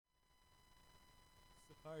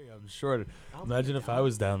Sorry, I'm short. Imagine if I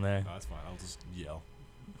was down there. No, that's fine. I'll just yell.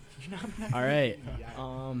 All right.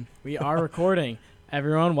 We are recording.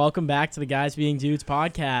 Everyone, welcome back to the Guys Being Dudes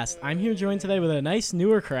podcast. I'm here joined today with a nice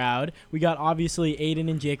newer crowd. We got obviously Aiden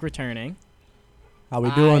and Jake returning. How we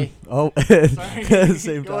Hi. doing? Oh, Sorry.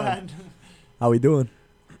 same Go time. ahead. How we doing?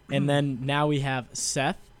 And then now we have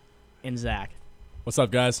Seth and Zach. What's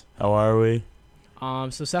up, guys? How are we?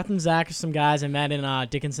 So Seth and Zach are some guys I met in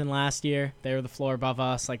Dickinson last year. They were the floor above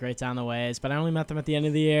us, like right down the ways. But I only met them at the end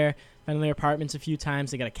of the year. Been in their apartments a few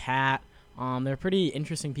times. They got a cat. They're pretty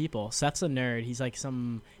interesting people. Seth's a nerd. He's like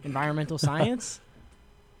some environmental science.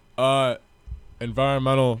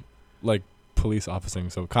 Environmental, like police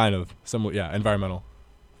officing, so kind of similar. Yeah, environmental.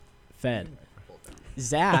 Fed.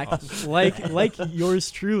 Zach, like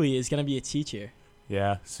yours truly, is gonna be a teacher.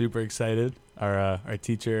 Yeah, super excited. Our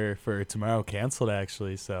teacher for tomorrow canceled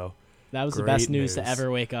actually, so That was the Great best news to news.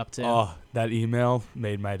 ever wake up to. oh, that email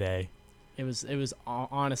made my day. It was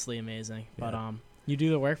honestly amazing. Yeah. But you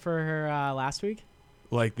do the work for her last week?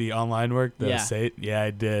 Like the online work, Yeah. yeah,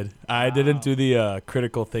 I did. I Wow. didn't do the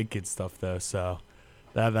critical thinking stuff though, so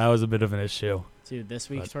that was a bit of an issue. Dude, this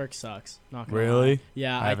week's But- work sucks. Not gonna Really? lie.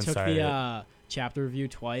 Yeah, I I haven't took started the chapter review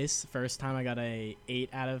twice. First time I got a 8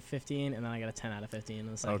 out of 15, and then I got a 10 out of 15 in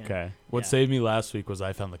the second. Okay. What Yeah. saved me last week was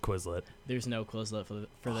I found the Quizlet. There's no Quizlet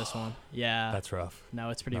for this one. Yeah. That's rough. No,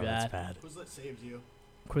 it's pretty No, bad. That's bad. Quizlet saves you.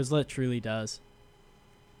 Quizlet truly does.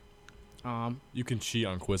 You can cheat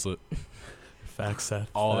on Quizlet Facts, Seth.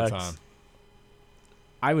 all the Facts. time.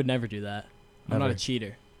 I would never do that. I'm not a Never.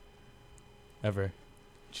 cheater. Ever.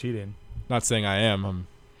 Cheating. Not saying I am. I'm.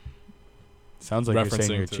 Sounds like you're Referencing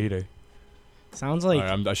saying you're a to- cheater. Sounds like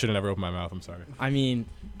I should have never opened my mouth. I'm sorry. I mean,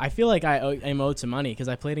 I feel like I'm owed some money because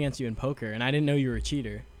I played against you in poker, and I didn't know you were a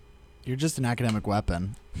cheater. You're just an academic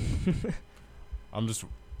weapon. I'm just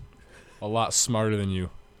a lot smarter than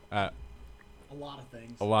you at A lot of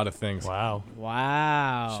things. a lot of things. Wow.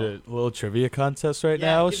 Wow. Should, a little trivia contest right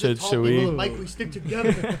now? Should we? Mike, we stick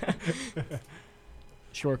together.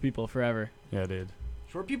 Short people forever. Yeah, dude.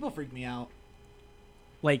 Short people freak me out.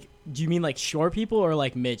 Like, do you mean like short people or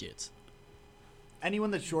like midgets?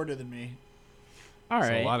 Anyone that's shorter than me. All So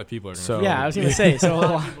right. a lot of people are. Gonna So- Yeah, I was gonna say. A So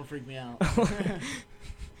lot of people freak me out.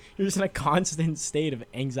 you're just in a constant state of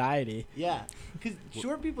anxiety. Yeah, because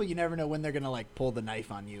short people, you never know when they're gonna like pull the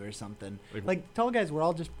knife on you or something. Like- Like tall guys, we're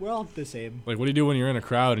all the same. Like, what do you do when you're in a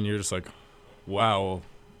crowd and you're just like, wow,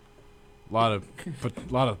 a lot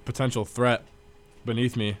of potential threat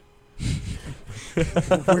beneath me.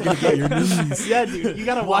 We're gonna get your knees. Yeah, dude, you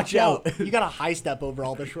gotta watch out. You gotta high step over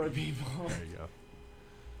all the short people. There you go.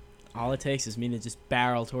 All it takes is me to just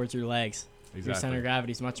barrel towards your legs. Your center of Exactly.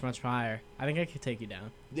 gravity is much, much higher. I think I could take you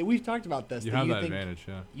down. We've talked about this. You that have you that think, advantage,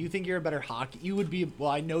 yeah. You think you're a better hockey? You would be. Well,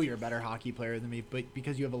 I know you're a better hockey player than me, but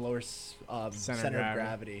because you have a lower center of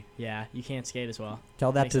gravity. Yeah, you can't skate as well.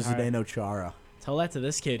 Tell that Makes to it hard. Zdeno Chara. Tell that to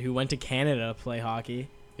this kid who went to Canada to play hockey.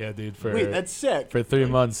 Yeah, dude. For Wait, that's sick. for 3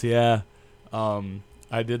 months, yeah.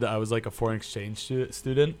 I was like a foreign exchange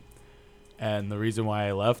student, and the reason why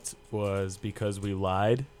I left was because we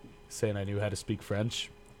lied, saying I knew how to speak French,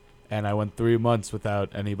 and I went 3 months without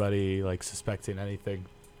anybody like suspecting anything.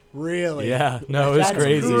 Really? Yeah, no, it was That's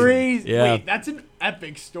crazy. crazy. Yeah. Wait, that's an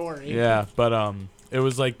epic story. Yeah, but it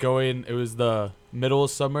was like it was the middle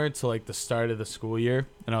of summer to like the start of the school year,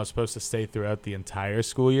 and I was supposed to stay throughout the entire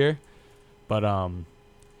school year, but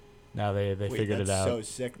now they Wait, figured it that's out. so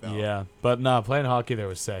sick though. Yeah, but no, playing hockey there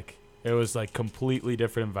was sick. It was like completely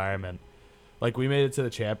different environment. Like we made it to the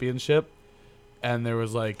championship, and there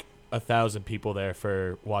was like 1,000 people there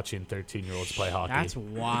for watching 13-year-olds play hockey. That's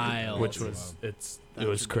wild. which was it That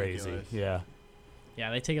was was crazy. ridiculous. Yeah.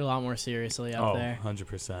 Yeah, they take it a lot more seriously up Oh, there.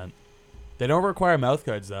 100%. They don't require mouth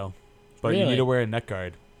guards though, but you Really? need to wear a neck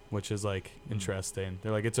guard, which is like interesting.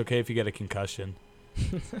 They're like, it's okay if you get a concussion.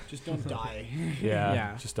 Just don't die. Yeah,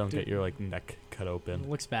 Yeah. just don't Dude. get your like neck cut It open.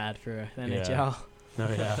 looks bad for the Yeah. NHL. No,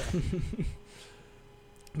 yeah.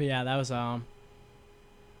 But yeah, that was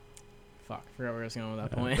fuck, forgot where I was going with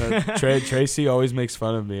that point. Tracy always makes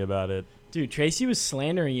fun of me about it. Dude, Tracy was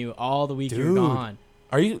slandering you all the week you were Dude. gone.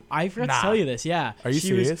 Are you? I forgot Nah. to tell you this. Yeah. Are you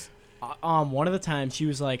She was- serious? One of the times she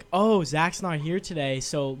was like, "Oh, Zach's not here today,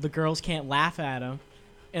 so the girls can't laugh at him,"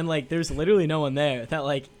 and like, there's literally no one there that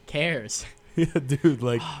like cares. Yeah, dude.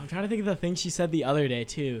 Like, I'm trying to think of the thing she said the other day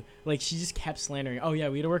too. Like, she just kept slandering. Oh yeah,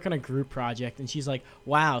 we had to work on a group project, and she's like,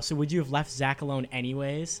 "Wow, so would you have left Zach alone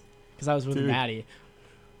anyways?" Because I was with Dude. Maddie.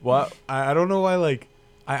 what? I don't know why. Like,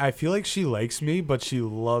 I feel like she likes me, but she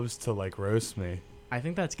loves to like roast me. I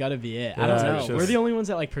think that's got to be it. I Yeah, don't it's know. We're just- the only ones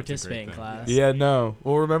that like great participate in thing. class. Yeah, no.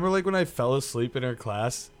 Well, remember like when I fell asleep in her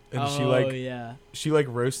class and yeah. she like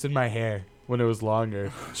roasted my hair when it was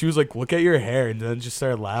longer. She was like, "Look at your hair," and then just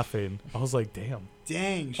started laughing. I was like, "Damn."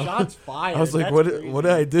 Dang, shots fired. I was like, That's "What? crazy. What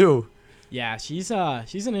did I do?" Yeah, she's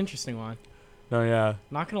an interesting one. No, yeah.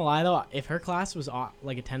 Not gonna lie though, if her class was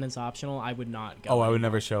like attendance optional, I would not go. Oh, I would anymore.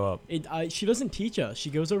 never show up. She doesn't teach us. She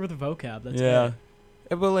goes over the vocab. That's yeah.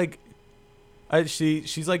 it. But like,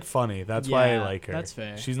 she's like funny. That's why I Yeah, like her. that's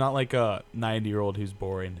fair. She's not like a 90-year-old who's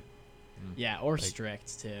boring. Yeah, or Like-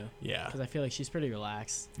 strict too. Yeah. Because I feel like she's pretty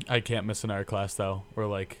relaxed. I can't miss an art class though. Or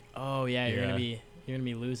like, Oh yeah, you're Yeah. gonna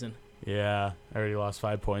be losing. yeah, I already lost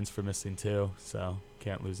 5 points for missing 2, so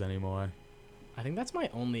can't lose anymore. I think that's my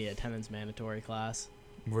only attendance mandatory class.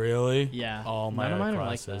 Really? Yeah. All my None of art mine are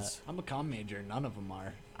like classes. I'm a comm major. None of them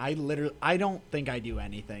are. I don't think I do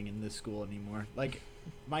anything in this school anymore. Like,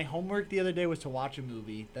 my homework the other day was to watch a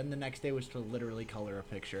movie. Then the next day was to literally color a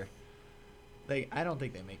picture. Like, I don't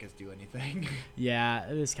think they make us do anything. Yeah,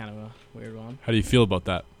 it is kind of a weird one. How do you feel about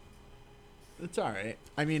that? It's all right.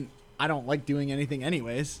 I mean, I don't like doing anything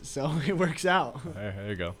anyways, so it works out. There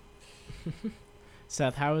you go.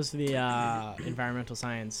 Seth, how was the environmental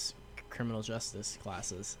science criminal justice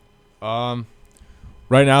classes? Right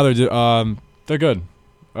now they're good.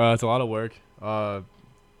 It's a lot of work. One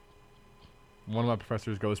of my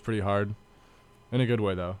professors goes pretty hard, in a good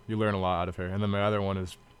way though. You learn a lot out of her. And then my other one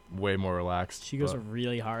is way more relaxed. She goes but-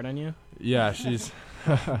 really hard on you. Yeah, she's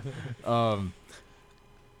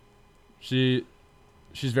she's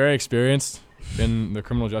very experienced in the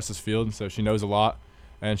criminal justice field, so she knows a lot,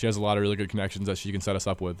 and she has a lot of really good connections that she can set us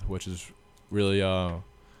up with, which is really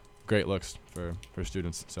great looks for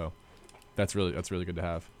students. So that's really good to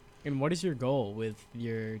have. And what is your goal with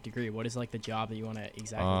your degree? What is like the job that you want to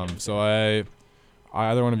exactly get into? So I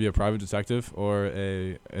either want to be a private detective or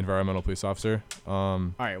a environmental police officer.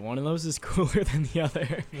 All right, one of those is cooler than the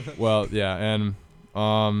other. Well, yeah, and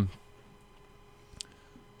so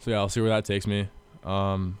yeah, I'll see where that takes me.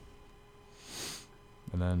 And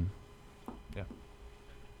then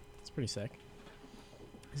It's pretty sick.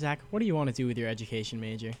 Zach, what do you want to do with your education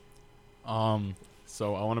major?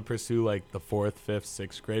 So I want to pursue like the 4th, 5th,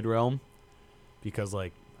 6th grade realm, because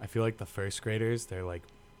like I feel like the first graders, they're like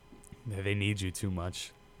they need you too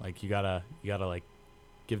much. Like you gotta like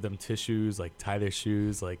give them tissues, like tie their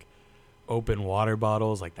shoes, like open water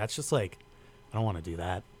bottles. Like that's just like I don't want to do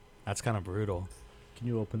that. That's kind of brutal. Can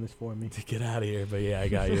you open this for me? To get out of here, but yeah, I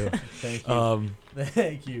got you. Thank you.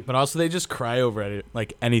 Thank you. But also they just cry over it,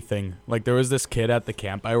 like anything. Like there was this kid at the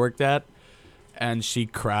camp I worked at, and she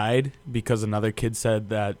cried because another kid said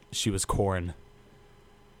that she was corn.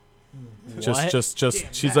 What? Just Damn,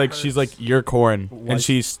 she's that like you're corn, and What?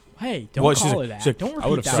 she's Hey, don't What, she's call like- her that. she's like, Don't I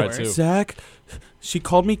would've repeat that tried word. too. Zach. She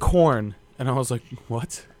called me corn, and I was like,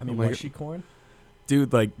 what? I mean, I'm like, was she corn?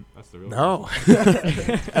 dude, like that's the real no,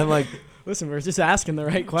 and like Listen, we're just asking the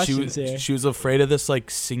right questions here. she was afraid of this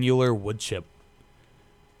like singular wood chip.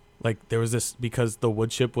 Like there was this because the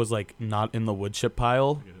wood chip was like not in the wood chip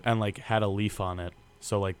pile and like had a leaf on it.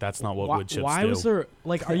 So like that's not what wood chips why do. was there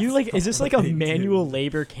like? Are you like? Is this like a manual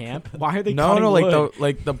labor camp? Why are they? No, cutting no, wood?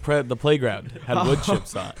 like the playground had wood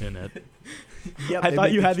chips in it. Yep, I they thought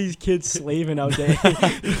make you the had these kids slaving out there,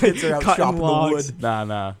 kids are out cutting chopping the logs. wood.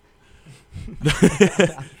 Nah.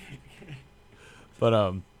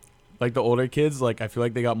 But like the older kids, like I feel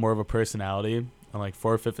like they got more of a personality. And like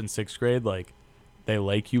 4th, 5th, and 6th grade, like they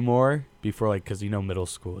like you more before like because middle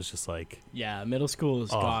school is just like Yeah, middle school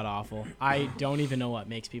is Oh. god awful. I don't even know what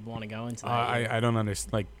makes people want to go into that. I don't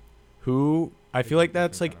understand like who I feel like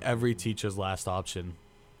that's like every teacher's last option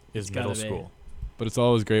is It's gotta middle be. school. But it's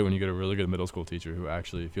always great when you get a really good middle school teacher who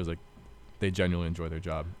actually feels like they genuinely enjoy their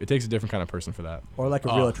job. It takes a different kind of person for that. Or like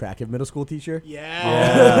a Oh. real attractive middle school teacher.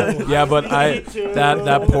 Yeah. Yeah, but Me too.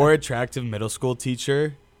 that poor attractive middle school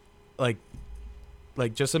teacher, like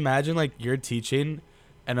just imagine like you're teaching,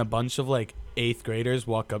 and a bunch of like 8th graders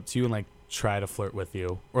walk up to you and like try to flirt with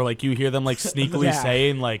you, or like you hear them like sneakily Yeah.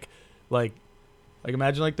 saying like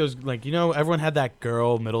imagine like those like everyone had that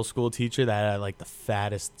girl middle school teacher that had like the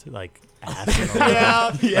fattest like ass. In the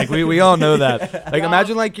world. Yeah. Like we all know that. Like Yeah.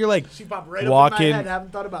 imagine like you're like She popped right Walking- up in my head. I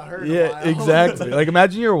haven't thought about her in a yeah, while. exactly. Like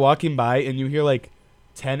imagine you're walking by and you hear like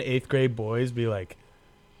 10 8th grade boys be like,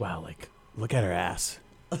 "Wow, like look at her ass."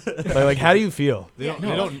 like how do you feel? They don't, Yeah.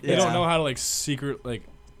 they don't, they Yeah. don't know how to like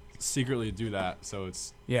secretly do that. So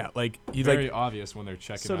it's Yeah, like you very like obvious when they're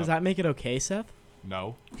checking. So does out. that make it okay, Seth?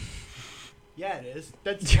 No. Yeah, it is.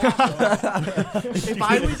 That's if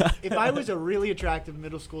I was a really attractive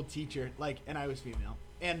middle school teacher, like, and I was female,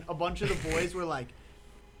 and a bunch of the boys were like,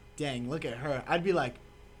 "Dang, look at her," I'd be like,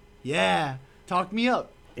 "Yeah, talk me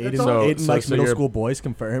up." Aiden, So- Aiden so- likes so middle you're- school boys,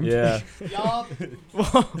 confirmed. Yeah. Yup.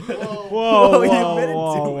 Whoa, Whoa, he admitted to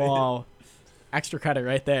it. whoa. Extra credit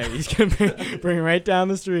right there. He's gonna bring it right down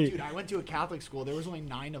the street. Dude, I went to a Catholic school. There was only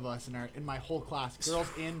 9 of us in my whole class, girls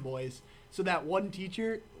and boys. So that one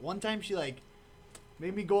teacher, one time she like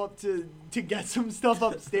made me go up to get some stuff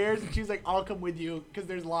upstairs, and she was like, "I'll come with you because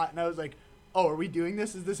there's a lot." And I was like, "Oh, are we doing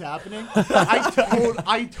this? Is this happening?"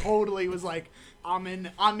 I totally was like, "I'm in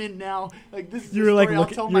now." Like this is You the were like story I'll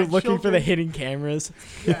tell you were my looking for the children. hidden cameras.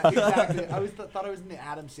 Yeah, exactly. I thought I was in the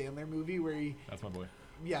Adam Sandler movie where he. That's my boy.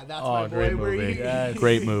 Yeah, that's Oh, my boy. great Where movie. he. Yes.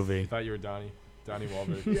 Great movie. I thought you were Donnie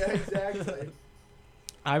Wahlberg. Yeah, exactly.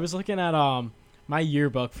 I was looking at my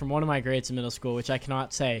yearbook from one of my grades in middle school, which I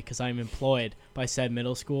cannot say because I'm employed by said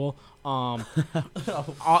middle school.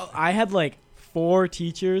 I had like 4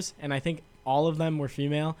 teachers, and I think all of them were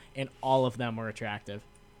female, and all of them were attractive.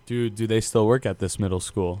 Dude, do they still work at this middle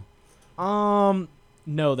school?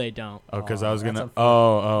 No, they don't. Oh, because Oh, I was that's gonna.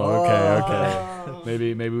 unfortunate.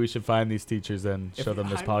 Okay. Maybe we should find these teachers and show them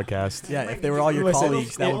this podcast. Yeah, if they were all your Listen,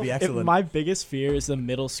 colleagues, that would be excellent. My biggest fear is the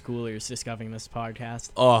middle schoolers discovering this podcast.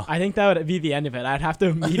 Oh, I think that would be the end of it. I'd have to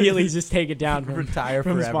immediately just take it down from Retire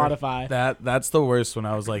from forever. Spotify. that's the worst. When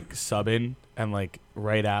I was like subbing, and like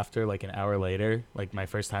right after, like an hour later, like my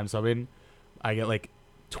first time subbing, I get like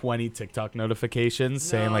 20 TikTok notifications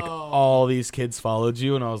saying like No. all these kids followed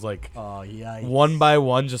you, and I was like, Oh, yeah. one by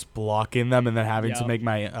one, just blocking them, and then having to Yup. make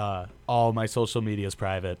my all my social medias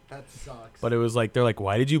private. That sucks. But it was like they're like,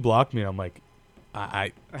 why did you block me? And I'm like,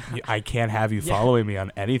 I can't have you Yeah. following me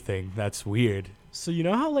on anything. That's weird. So you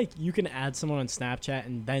know how like you can add someone on Snapchat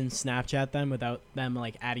and then Snapchat them without them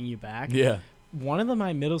like adding you back? Yeah. One of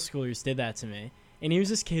my middle schoolers did that to me. And he was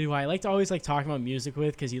this kid who I liked to always like talking about music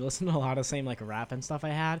with because he listened to a lot of the same like rap and stuff I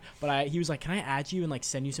had. But he was like, "Can I add you and like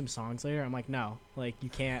send you some songs later?" I'm like, "No, like you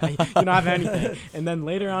can't. You don't have anything." And then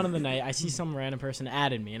later on in the night, I see some random person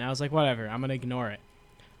added me, and I was like, "Whatever, I'm gonna ignore it."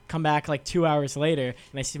 Come back like 2 hours later,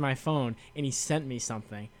 and I see my phone, and he sent me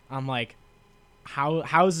something. I'm like, how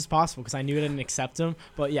is this possible? Because I knew I didn't accept him.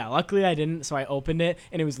 But yeah, luckily I didn't. So I opened it,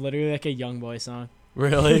 and it was literally like a Young Boy song.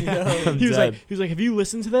 Really? I'm He was dead. like, "Have you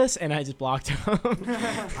listened to this?" And I just blocked him.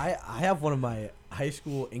 I have one of my high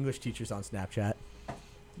school English teachers on Snapchat.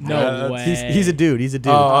 No Yeah, way. He's a dude. He's a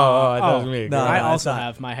dude. Oh, I thought it was me. No, I no, also it's not.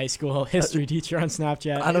 have my high school history teacher on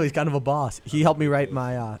Snapchat. I know he's kind of a boss. He helped me write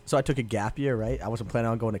my. So I took a gap year, right? I wasn't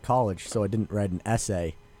planning on going to college, so I didn't write an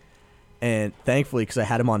essay. And thankfully, because I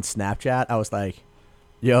had him on Snapchat, I was like,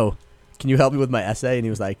 "Yo, can you help me with my essay?" And he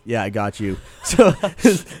was like, "Yeah, I got you." So,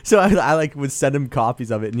 I like would send him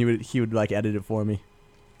copies of it, and he would like edit it for me.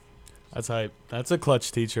 That's hype. That's a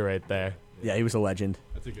clutch teacher right there. Yeah, he was a legend.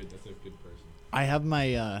 That's a good person. I have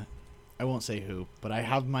my, I won't say who, but I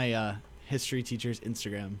have my history teacher's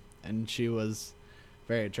Instagram, and she was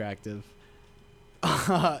very attractive.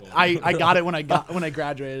 I got it when I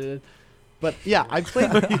graduated, but yeah, I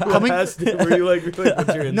played. Were you like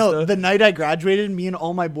what's your No, Insta? the night I graduated, me and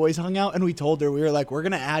all my boys hung out, and we told her, we were like, "We're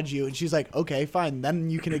gonna add you," and she's like, "Okay, fine, then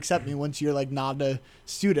you can accept me once you're like not a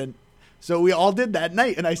student." So we all did that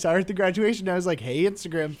night, and I saw her at the graduation. And I was like, "Hey,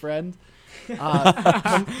 Instagram friend."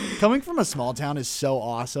 Coming from a small town is so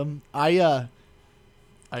awesome. I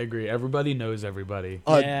agree. Everybody knows everybody.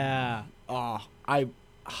 Yeah. I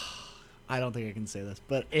don't think I can say this,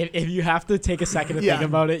 but If you have to take a second to Yeah. think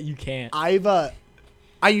about it, you can't. I've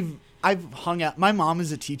hung out. My mom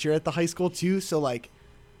is a teacher at the high school too, so like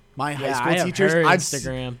my high school I have teachers, her I've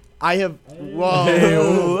Instagram. I have whoa Hey,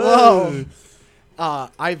 whoa.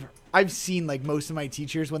 I've seen like most of my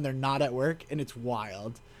teachers when they're not at work, and it's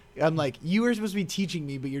wild. I'm like, you were supposed to be teaching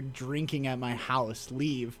me, but you're drinking at my house.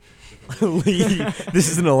 Leave. Leave. This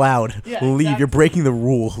isn't allowed. Yeah, Leave. exactly. You're breaking the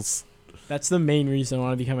rules. That's the main reason I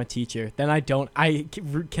want to become a teacher. Then I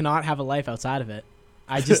cannot have a life outside of it.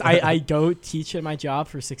 I go teach at my job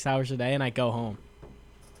for 6 hours a day, and I go home.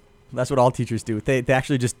 That's what all teachers do. They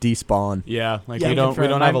actually just despawn. Yeah, like Yeah, we don't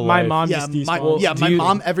have a my life. mom Yeah, just my, despawns. yeah, Do my you-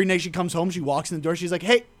 mom, every night she comes home, she walks in the door, she's like,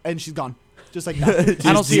 "Hey," and she's gone. Just like that.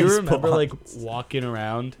 I don't Do see you her. remember like walking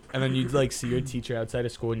around and then you'd like see your teacher outside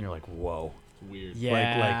of school and you're like, whoa, It's weird.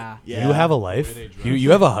 Yeah. Yeah. you have a The life. way they dress.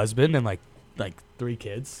 You have a husband and like 3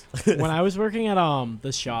 kids. When I was working at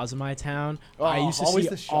the Shaws in my town, I Oh, used to always see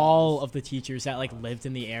the Shaws. all of the teachers that like lived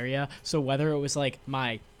in the area. So whether it was like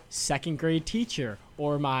my 2nd grade teacher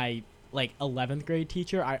or my like 11th grade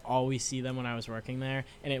teacher, I always see them when I was working there,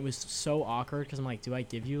 and it was so awkward because I'm like, do I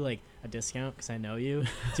give you like a discount because I know you?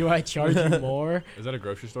 Do I charge you more? Is that a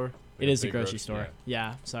grocery store? Like It is a big grocery store.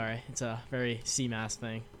 Yeah, sorry, it's a very CMAS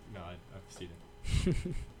thing. Yeah. No, I've seen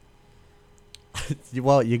it.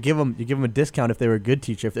 Well, you give them a discount if they were a good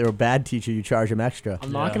teacher. If they were a bad teacher, you charge them extra.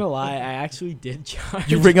 I'm not Yeah. gonna lie, I actually did charge.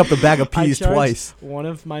 You bring up the bag of I peas charged twice. one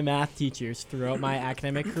of my math teachers throughout my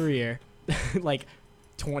academic career, like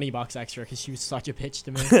 $20 extra because she was such a bitch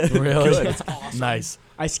to me. Really? That's awesome. Nice.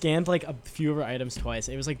 I scanned like a few of her items twice.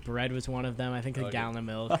 It was like bread was one of them. I think a Okay. gallon of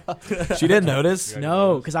milk. She didn't notice. Yeah.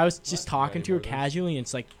 No, because I was just What? talking Yeah, to her you noticed? casually, and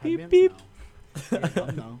it's like Have you? beep beep. No. Yeah,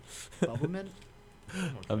 gum, no. Bubble mint.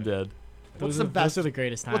 I'm dead. What's Those the are, best? Those are the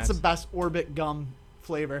greatest times. What's the best Orbit gum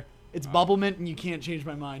flavor? It's bubble mint, and you can't change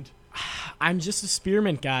my mind. I'm just a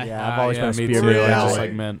spearmint guy. Yeah, I've always been a me spearmint too. I guy. just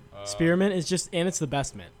like mint. Spearmint is just, and it's the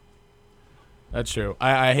best mint. That's true.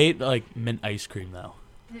 I hate like mint ice cream though.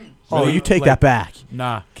 Oh, Really, you take like- that back.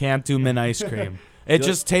 Nah, can't do mint ice cream. It Good.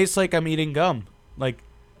 just tastes like I'm eating gum. Like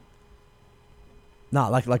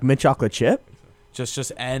Not like mint chocolate chip.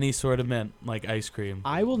 just any sort of mint, like ice cream.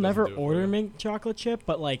 I will Doesn't never do it for order you. mint chocolate chip,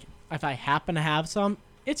 but like if I happen to have some,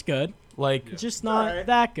 it's good. Like It's just not Alright.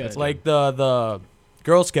 that good. it's like the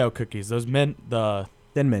Girl Scout cookies. Those the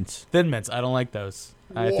Thin mints. thin mints. I don't like those.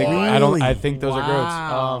 I think Really? I think those are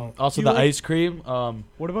Wow. gross. Also Do the you like- ice cream.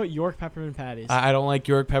 What about York peppermint patties? I don't like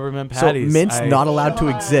York peppermint patties. So mint's I- not allowed to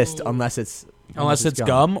Oh. exist unless it's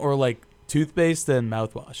gum or like toothpaste and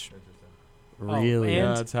mouthwash. Really? and-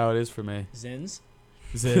 Yeah, that's how it is for me. Zins.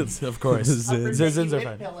 Ziz, of course. Zins. Zins are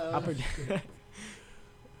fine. Upper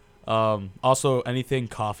Also anything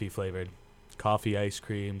coffee flavored, coffee ice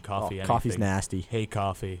cream, coffee. Anything. Coffee's nasty. Hey,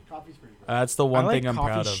 coffee. Coffee's pretty good. That's the I one like thing I'm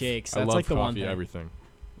coffee proud of. shakes. I That's love like the one coffee, thing. everything.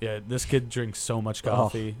 Yeah, this kid drinks so much Oh.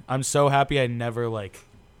 coffee. I'm so happy I've never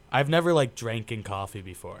drank in coffee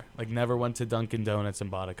before. Like never went to Dunkin' Donuts and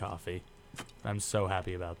bought a coffee. I'm so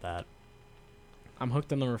happy about that. I'm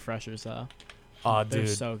hooked on the refreshers though. Aw, They're dude,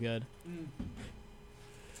 so good.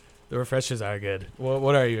 the refreshers are good.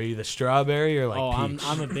 What are you? Are you the strawberry or like peach?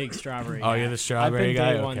 I'm a big strawberry. Oh, guy. you're the I've strawberry been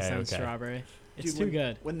guy? day one Okay, since okay. strawberry. It's Dude, too when-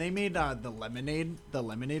 good. When they made the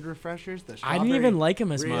lemonade refreshers, the I strawberry. didn't even like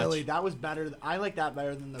them as Really, much. that was better. I like that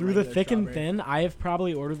better than the Through the regular thick and strawberry. thin, I have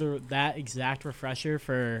probably ordered that exact refresher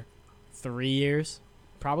for 3 years.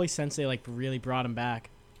 Probably since they like really brought them back.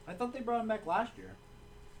 I thought they brought them back last year.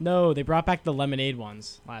 No, they brought back the lemonade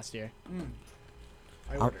ones last year.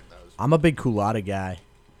 I I'm- ordered those. I'm a big culotta guy.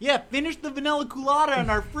 Yeah, finish the vanilla colada in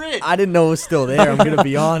our fridge. I didn't know it was still there. I'm gonna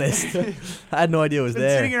be honest. I had no idea it was It's been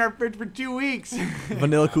sitting there. in our fridge for 2 weeks.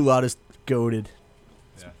 Vanilla culotta's goated.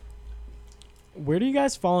 Where do you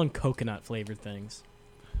guys fall on coconut flavored things?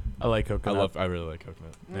 I like coconut. I really like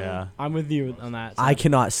coconut. Yeah. I'm with you on that. I so.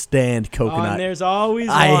 cannot stand Oh, and coconut. there's always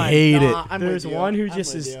I one. hate it. Nah, I'm There's with you. one who I'm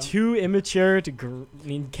just with is you. too immature to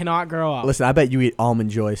cannot grow up. Listen, I bet you eat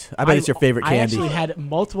almond joys. I bet it's your favorite I candy. actually had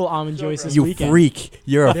multiple almond So joys gross. this You weekend. freak.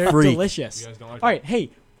 You're a They're freak. delicious. You guys don't like All right,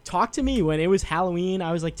 hey, talk to me when it was Halloween.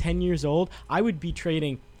 I was like 10 years old. I would be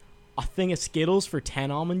trading a thing of Skittles for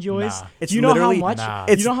 10 almond joys. Nah. It's Do you know how literally- much? Nah.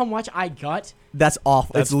 You know how much I got? That's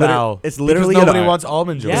awful. That's it's foul. It's Because literally nobody an, wants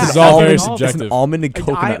almond joy. Yeah. This is Yeah, all very almond- it's an subjective. almond and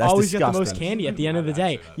coconut. I That's always get the disgusting. most candy at the end of the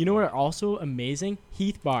day. You know what are also amazing?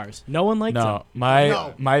 Heath bars. No one likes them. No, my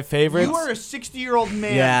No. my favorites. You are a 60-year-old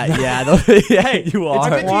man. Yeah, yeah, you I are.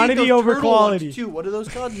 bet you eat Quantity those over turtle quality. ones, too. What are those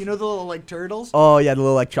called? You know the little like turtles? Oh yeah, the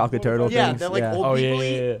little like chocolate turtle Yeah, things. they're like yeah. old Oh, yeah, people yeah,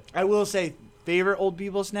 eat. yeah. I will say, favorite old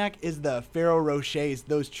people snack is the Ferrero Rochers,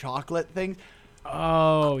 those chocolate things.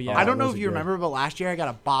 Oh, yeah. I don't know those if are you good. remember, but last year I got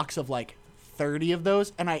a box of like 30 of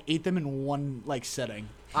those, and I ate them in one like sitting.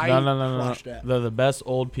 I No. crushed it. The best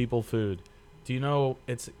old people food. Do you know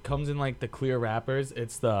it comes in like the clear wrappers?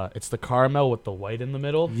 It's the caramel with the white in the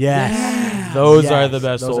middle. Yes. Those Yes, are the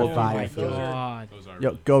best those are old Oh fire my people food. god. Those are Yo,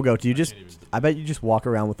 really go. good. Do you I just? can't even- I bet you just walk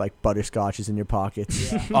around with like butterscotches in your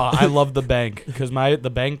pockets. Yeah. Oh, I love the bank because the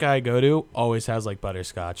bank I go to always has like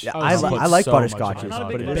butterscotch. Yeah, Oh, I, see. I like So much butterscotches, on I'm not a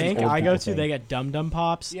but big it The is an bank old I go people to, thing. they got Dum Dum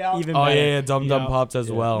Pops. Yeah. Even Oh better. yeah, Dum Dum Yup. Pops as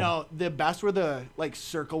Yeah. well. No, the best were the like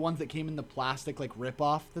circle ones that came in the plastic like rip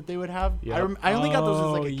off that they would have. Yep. I only got those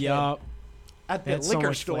as like a kid yup. at the That's so liquor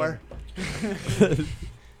much store.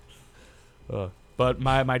 But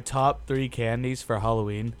my top 3 candies for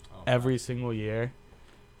Halloween Oh, every single year: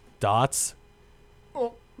 Dots,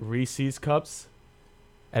 Oh. Reese's Cups,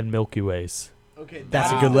 and Milky Ways. Okay,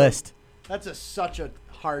 That's a that- good list. That's such a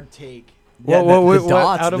hard take. Yeah, What- the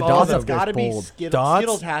dots, out of the all dots of them, are It's got to be bold. Skittles. Dots?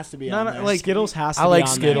 Skittles has to be No, on no, there. like, Skittles has to I be like on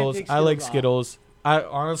there. Skittles. Can't take I like Skittles off. Skittles. I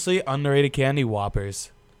honestly underrated candy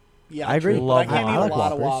Whoppers. Yeah, I agree. true, but Love I can't Whoppers. eat I a like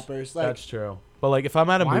lot of Whoppers. Whoppers. Like, That's true. But like if I'm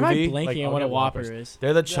at a Why am I movie, blanking like, on I'll what a get Whopper Whoppers. is?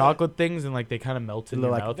 They're the Yeah. chocolate things and like they kind of melt in They're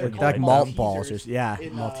your like mouth. they're when you called like bite malt them. balls. Maltesers. Yeah,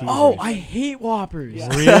 In, Maltesers. Oh, I hate Whoppers. Yeah.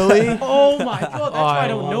 Really? Oh my god, that's why I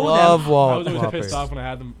don't know love them. I was always Whoppers. pissed off when I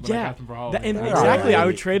had them. When I Yeah. got them for Halloween. And They're exactly, I alright.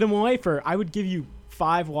 would trade them away for. I would give you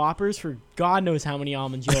 5 Whoppers for God knows how many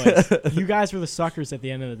Almond Joys. You guys were the suckers at the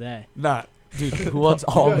end of the day. Nah, dude, who wants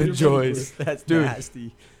almond joys? That's Dude.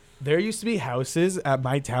 nasty. There used to be houses at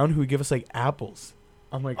my town who would give us like apples.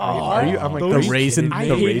 I'm like, Oh, are you? I'm like, those are you raisin- kidding I me?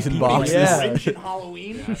 the hate raisin people boxes. like Yeah. that. Grinch and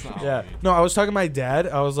Halloween. Yeah, that's not Yeah. Halloween. No, I was talking to my dad.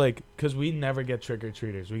 I was like, because we never get trick or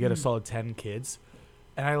treaters. We Hmm. get a solid 10 kids.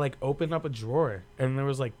 And I like opened up a drawer and there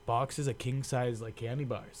was like boxes of king size like candy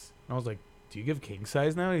bars. And I was like, do you give king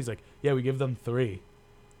size now? He's like, yeah, we give them 3.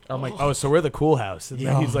 I'm like, oh, so we're the cool house. And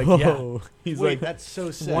then he's like, yeah. He's Wait, like, that's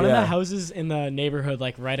so sick. One of Yeah. the houses in the neighborhood,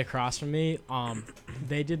 like right across from me,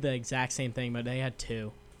 they did the exact same thing, but they had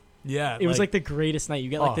 2. yeah. It was like the greatest night. You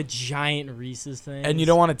get like Oh. the giant Reese's thing. and you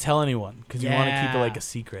don't want to tell anyone because you want to keep it Yeah. like a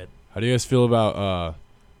secret. How do you guys feel about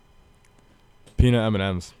peanut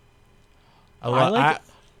M&Ms? I, I li- like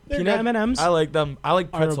They're peanut good. M&Ms. I like them. I like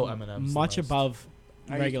are pretzel M&Ms. much the most. above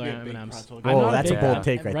I used to regular be a big M&Ms. pretzel I'm Whoa, not a that's a big bold fan.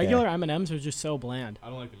 take right Regular there. M&Ms are just so bland. I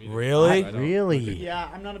don't like them either. Really? I don't. Really? Yeah,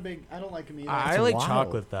 I'm not a big. I don't like them either. I like wild.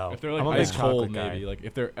 chocolate though. If they're I'm like a big ice cold, chocolate guy. maybe. Like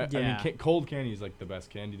if they're, I Yeah. mean, cold candy is like the best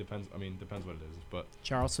candy. Depends. I mean, depends what it is. But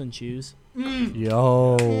Charleston chews.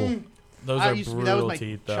 Yo. Those I are used to be, that was brutal my to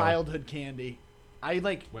eat though. childhood candy. I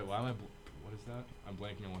like wait, why am I? What is that? I'm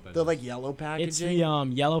blanking on what that the is. like yellow packaging. It's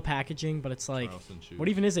the yellow packaging, but it's like, Charleston Chews. what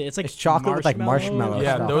even is it? It's like It's chocolate with, like, marshmallow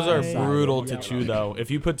Yeah, stuff those are inside. brutal Yeah. to chew though. If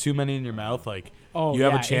you put too many in your mouth, like Oh, you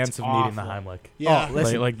have yeah, a chance it's of needing the awful. Heimlich. Yeah. Oh,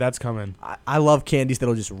 listen. Like that's coming. I love candies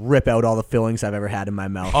that'll just rip out all the fillings I've ever had in my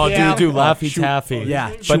mouth. Oh, Yeah. dude, Laffy Chew- Taffy.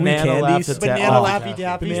 Yeah, Banana chewy candies. Laffy Banana Ta- Laffy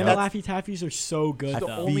Taffies. Banana That's Laffy Taffies are so good I the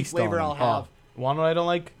though. only feast flavor on I'll them. have. Want what I don't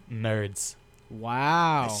like? Nerds.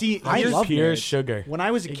 Wow. See, I here's love pure nerds. sugar. When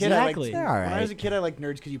I was a kid, Exactly. They're all When I was right. a kid, I liked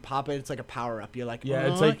nerds because you pop it. It's like a power up. You're like, Yeah,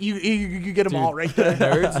 it's like- you get them Dude, all right there.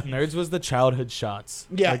 Nerds was the childhood shots.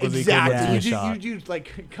 Yeah, Like, was the equivalent exactly. to a shot. You do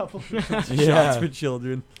like a couple. Yeah. Shots for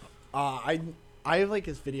children. I have like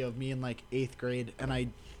this video of me in like 8th grade, and I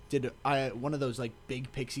did one of those like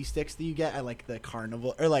big pixie sticks that you get at like the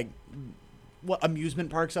carnival or like what amusement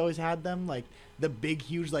parks always had them, like the big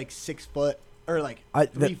huge like 6 foot or like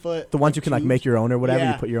 3 foot. The ones you can like tubes. make your own or whatever.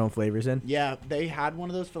 Yeah. You put your own flavors in. Yeah, they had one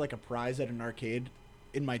of those for like a prize at an arcade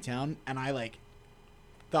in my town, and I like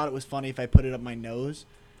thought it was funny if I put it up my nose.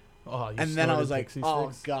 Oh, you And then I snorted was like, Pixie oh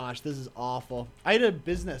Sticks? gosh, this is awful. I had a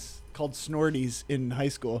business called Snorties in high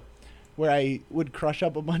school where I would crush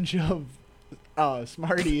up a bunch of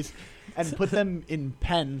Smarties and put them in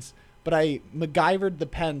pens. But I MacGyvered the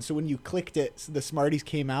pen, so when you clicked it, the Smarties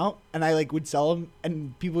came out, and I like would sell them,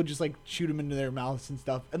 and people would just like shoot them into their mouths and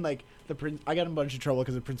stuff. And like I got in a bunch of trouble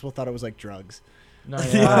because the principal thought it was like drugs. No, Wow,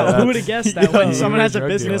 yeah, who would have guessed that Yeah, when you someone were a has a drug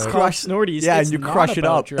business dealer. called Crush- Snorties? yeah, it's and you not crush it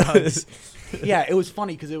about up. drugs. Yeah, it was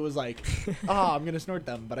funny because it was like, I'm gonna snort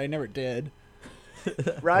them, but I never did.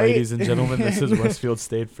 Right, Ladies and gentlemen, this is Westfield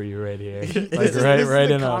State for you right here. This Like is right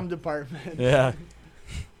the in comm a department. yeah.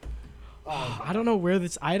 I don't know where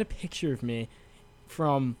this. I had a picture of me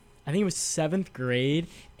from, I think it was 7th grade,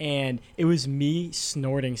 and it was me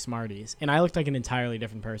snorting Smarties, and I looked like an entirely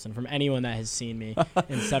different person from anyone that has seen me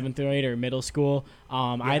in 7th grade or middle school.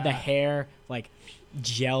 I had the Yeah. hair like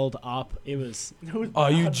gelled up. It was Oh,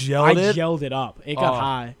 you I gelled it? gelled it up. It got Oh.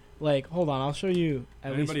 high. Like, hold on, I'll show you.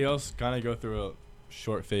 At least Anybody else kind of go through a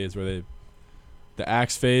short phase where the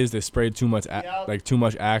Axe phase, they sprayed too much, Yep. like too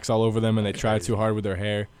much Axe all over them, and they tried too hard with their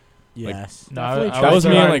hair. Yes. No, Definitely I tried That was to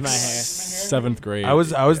me in hide like my hair. 7th grade. I was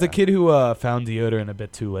the Yeah. kid who found deodorant a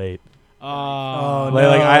bit too late. Oh, no.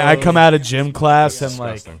 Like I come out of gym class and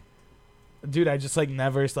like, Disgusting. dude, I just like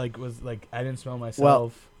never like was like I didn't smell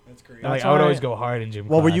myself. That's great. And, like That's I would why- always go hard in gym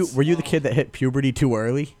Well, class. were you the kid that hit puberty too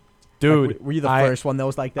early? dude? Like, were you the I- first one that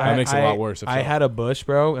was like That that? makes it a lot worse. If I so. had a bush,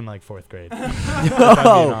 bro, in like 4th grade. If I'm being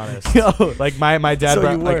Yo, honest. yo. Like my dad, So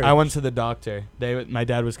brought, you like were. I went to the doctor. My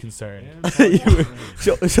dad was concerned.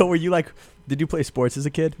 So were you like? Did you play sports as a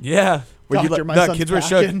kid? Yeah, Were you Doctor, like? my no, son's kids were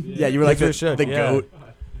shook. packing. Yeah, you were like Kids were the shook, yeah. goat.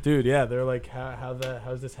 Dude, yeah, they're like,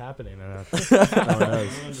 how's this happening? And no one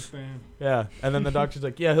knows. Yeah, and then the doctor's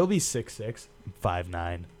like, yeah, he'll be 6'6",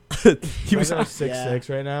 5'9". He was 6'6"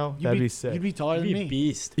 right now. That'd be sick. You'd be taller You'd than be a me.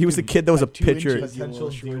 beast. he was the kid that was a Like 2 pitcher. inches.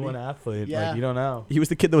 Potential You little D1 shorty. athlete. Yeah. Like you don't know. He was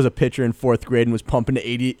the kid that was a pitcher in 4th grade and was pumping to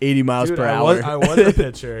 80 miles Dude, per I hour. was a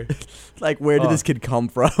pitcher. Like, where did Oh. this kid come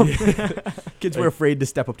from? Kids were Like- afraid to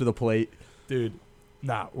step up to the plate. Dude,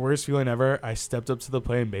 nah, worst feeling ever. I stepped up to the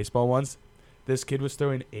plate in baseball once. This kid was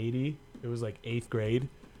throwing 80. It was like 8th grade.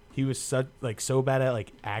 He was so bad at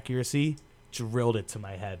like accuracy, drilled it to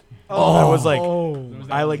my head. I was like, oh,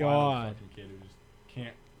 I like- God. Kid who just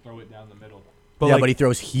can't throw it down the middle. but yeah, like, but he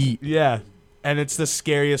throws heat. yeah, and it's the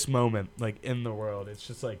scariest moment like in the world. It's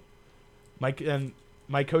just like,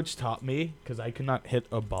 my coach taught me because I could not hit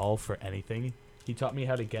a ball for anything. he taught me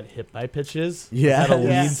how to get hit by pitches. Yeah. How to lean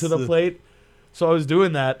Yes. to the plate. So I was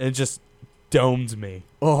doing that, and it just domed me.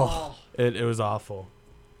 Oh, It was awful.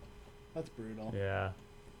 That's brutal. Yeah.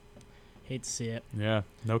 Hate to see it. Yeah.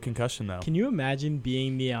 No concussion though. Can you imagine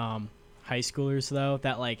being the high schoolers though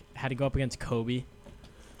that like had to go up against Kobe,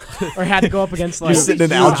 or had to go up against like sitting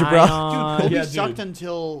in algebra. Zion? Dude, Kobe yeah, sucked dude.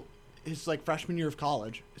 until his like freshman year of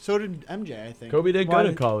college. So did MJ, I think. Kobe didn't Why go to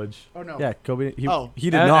did- college. Oh no. yeah, Kobe. He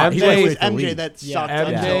did And not. He MJ went it straight was to the MJ league. that Yeah. sucked.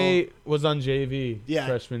 MJ was on JV Yeah.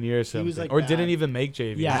 freshman year or something. was, like, or bad. didn't even make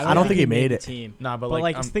JV. Yeah, I don't think he made the it. team. Nah, but, But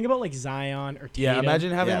like, I'm- think about like Zion or Tatum. yeah,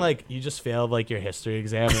 imagine having Yeah. like you just failed like your history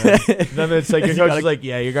exam. And then it's like your You coach gotta- is like,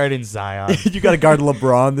 yeah, you're guarding Zion. You got to guard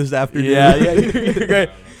LeBron this afternoon. yeah, you're guard-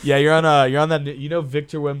 yeah, you're on that. You know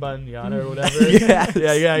Victor Wembanyama or whatever. Yes,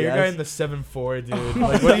 yeah. You're yes. guarding the 7'4", dude.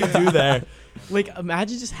 Like, what do you do there? Like,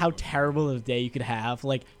 imagine just how terrible of a day you could have.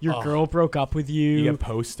 Like, your Oh. girl broke up with you. You get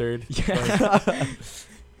postered. Yeah. Like,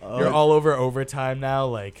 Oh, you're all over overtime now.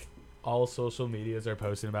 Like all social medias are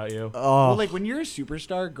posting about you. Oh, Well, like when you're a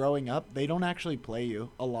superstar growing up, they don't actually play you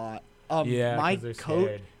a lot. Yeah, my 'cause they're coach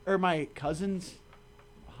scared. or my cousin's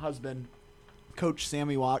husband, Coach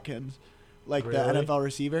Sammy Watkins, like the Really? NFL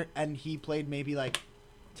receiver, and he played maybe like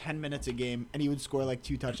 10 minutes a game, and he would score like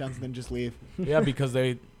 2 touchdowns and then just leave. Yeah, because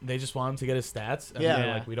they just want him to get his stats. And Yeah.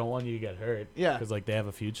 they're like, we don't want you to get hurt. Yeah. Because like they have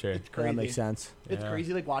a future. It's crazy. that makes sense. It's Yeah.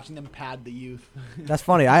 crazy, like watching them pad the youth. That's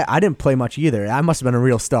funny. I didn't play much either. I must have been a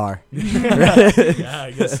real star. Yeah,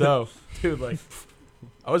 I guess so, dude. Like,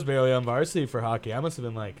 I was barely on varsity for hockey. I must have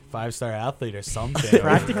been like 5-star athlete or something.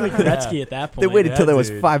 Practically Gretzky at that They point. waited till Yeah, there was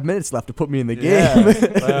dude. 5 minutes left to put me in the Yeah.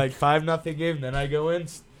 game. Like 5-0 game. Then I go in.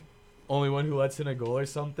 Only one who lets in a goal or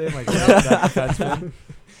something. Like that defenseman.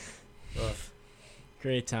 Ugh.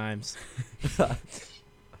 Great times. All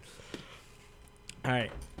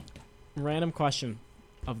right. Random question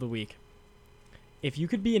of the week. If you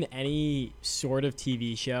could be in any sort of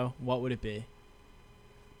TV show, what would it be?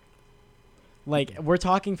 Like, we're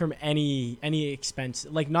talking from any expense,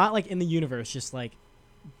 like not like in the universe, just like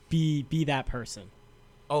be that person.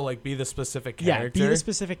 Oh, like be the specific Yeah, character. be the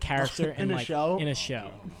specific character In a like, show? In a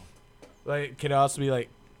show. Like, could it also be like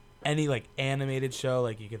any like animated show?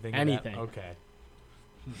 Like you could think Anything. of that?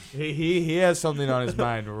 Okay. He has something on his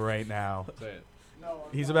mind right now. Say it.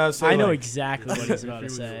 He's about to say. I know like, exactly what he's about to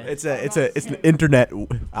say. it's an internet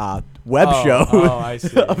web Oh, show oh, I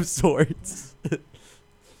see. of sorts.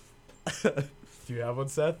 Do you have one,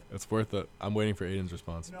 Seth? It's worth it. I'm waiting for Aiden's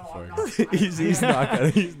response. No, before I'm I not. go. He's not gonna.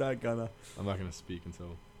 He's not gonna. I'm not gonna speak until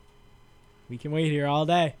We can wait here all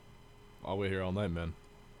day. I'll wait here all night, man.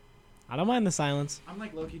 I don't mind the silence. I'm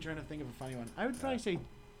like low-key trying to think of a funny one. I would probably say,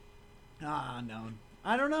 no.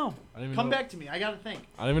 I don't know. I don't even Come know, back to me. I gotta think.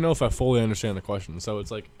 I don't even know if I fully understand the question. So it's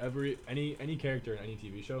like any character in any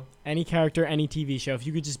TV show. Any character, any TV show, if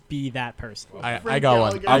you could just be that person. I Frank got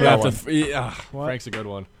one. Gallagher. I I'm got gonna one. have to. Yeah, What? Frank's a good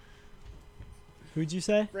one. Who'd you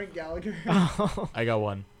say? Frank Gallagher. I got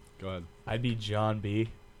one. Go ahead. I'd be John B.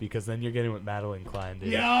 Because then you're getting what Madeline Klein did.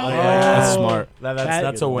 Yeah. Like, That's smart.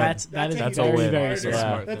 That's a win. That is That's very, a win. very Yeah. smart.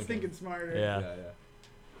 Smart That's thinking. thinking smarter. Yeah.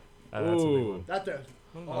 That's a big Ooh. one. That's a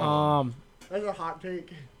that's a hot take.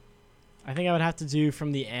 I think I would have to do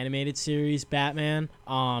from the animated series Batman,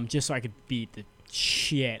 just so I could beat the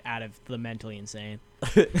shit out of the mentally insane.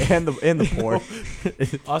 and the poor.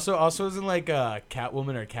 Also isn't like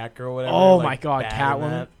Catwoman or Catgirl or whatever. Oh like, my God, bad in Catwoman.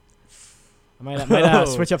 that? I might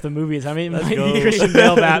switch up the movies. I mean, Let's might go. be Christian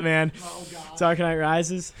Bale Batman. Oh god. Dark Knight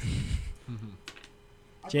Rises.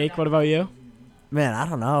 Jake, what about you? Man, I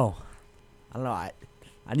don't know. I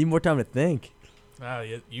need more time to think. Wow,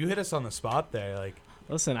 you hit us on the spot there. Like,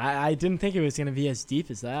 Listen, I didn't think it was gonna be as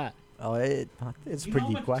deep as that. Oh, it's a You pretty know deep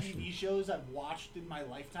how much question. TV shows I've watched in my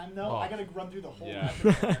lifetime though? Oh. I gotta run through the whole Yeah.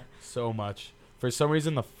 repertoire. so much. For some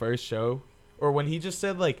reason, the first show, or when he just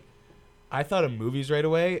said like, I thought of movies right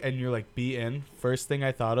away, and you're like, be in. First thing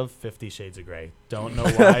I thought of, 50 Shades of Grey. Don't know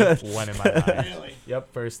why. Went in my mind. Really?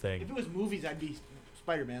 Yep, first thing. If it was movies, I'd be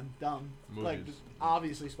Spider-Man. Dumb. Like Movies.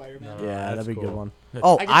 obviously Spider-Man. No. Yeah, that's that'd be a good cool. one. That's-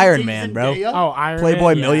 Oh, I get Iron Jason Man, bro. Daya. Oh, Iron Playboy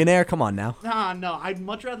Man, yeah. millionaire. Come on now. No. I'd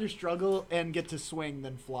much rather struggle and get to swing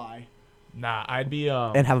than fly. Nah, I'd be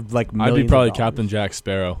And have like I'd millions be of probably dollars. Captain Jack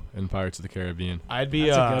Sparrow in Pirates of the Caribbean. I'd be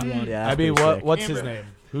That's a good one. Yeah, I'd be that's pretty sick. what's his Amber. name?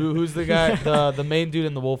 who's the guy the main dude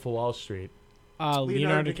in the Wolf of Wall Street?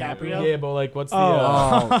 Leonardo DiCaprio. DiCaprio. Yeah, but like what's the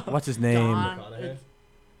Oh, what's his name? Don- McConaughey? it's-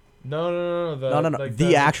 No. No. Like,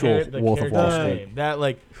 The actual the Wolf of Wall character's Street. name. That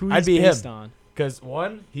like Who I'd he's be based him. on. Because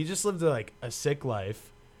one, he just lived like a sick life.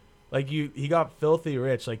 Like he got filthy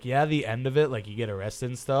rich. Like yeah, the end of it, like you get arrested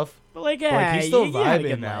and stuff. But like, But yeah, like he's still you had a vibing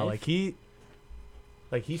good now. life. Like he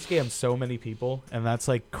Like he scammed so many people, and that's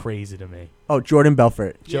like crazy to me. Oh, Jordan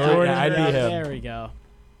Belfort. Jordan, I'd be him. There we go.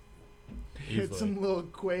 Hit Easily. some little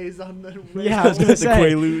quays on the Yeah, I was gonna The say.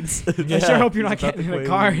 Quaaludes. I sure hope you're not About getting the in a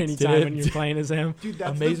car Quaaludes. anytime Did when it- you're playing as him. Dude,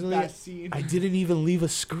 that's Amazingly, the best scene. I didn't even leave a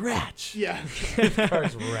scratch. Yeah. The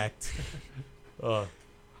car's wrecked.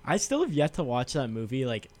 I still have yet to watch that movie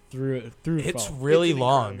like through. It's full. really It's an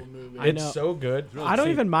long. incredible movie. I It's know. so good. I don't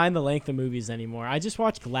even mind the length of movies anymore. I just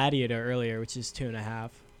watched Gladiator earlier, which is 2.5.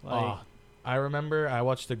 Like I remember I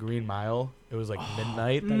watched The Green Mile. It was like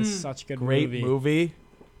midnight. that is such a good Great movie. movie.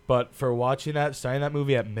 But for watching that, starting that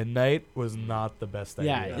movie at midnight was not the best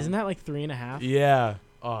Yeah, idea. isn't that like 3.5? Yeah.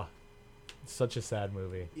 It's such a sad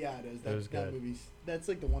movie. Yeah, it is. It was That good. movie's that's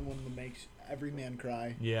like the one that makes every man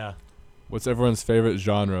cry. Yeah. What's everyone's favorite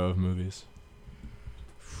genre of movies?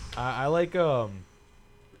 I like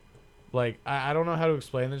I don't know how to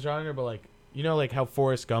explain the genre, but like you know like how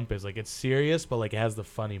Forrest Gump is, like it's serious but like it has the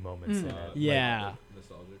funny moments in it. Like, Yeah.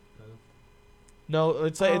 Nostalgic kind of. no,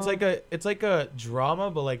 it's like a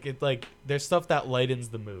drama, but like it like there's stuff that lightens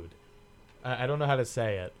the mood. I don't know how to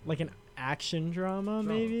say it. Like an action drama,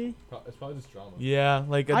 maybe? It's probably just drama. Yeah,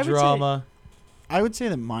 like a I would say- drama. I would say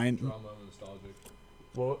that mine. Drama, nostalgic.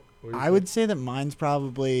 What were you I saying? would say that mine's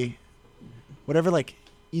probably whatever like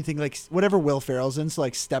you think like whatever Will Ferrell's in, so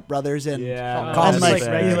like Step Brothers and Yeah, and that's like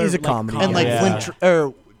fair. He's a like, comedy and like Yeah. Flint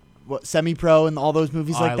or what Semi Pro and all those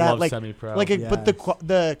movies like I that. love Like Semi-Pro. like a, but the Yes.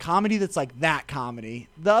 the comedy that's like that comedy.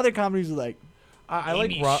 The other comedies are like I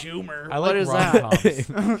like Schumer. I What like is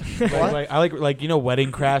rom-coms. I like you know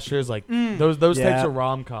Wedding Crashers, like those types Yeah. of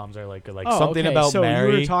rom-coms are like Oh, something okay, about so you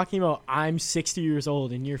Mary. were talking about I'm 60 years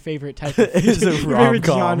old and your favorite type of Is a your favorite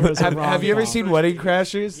rom-com. genre is a have you ever rom-com. seen Wedding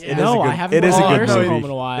Crashers? Yeah. No, a I good- haven't it is a watched good Nursing movie. Home in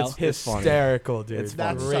a while. It's It's funny. hysterical, dude. It's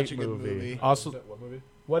That's Great such a good movie. Also, What movie?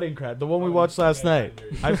 Wedding Crash, the one we watched last night.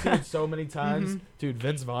 Yeah, I've seen it so many times, dude.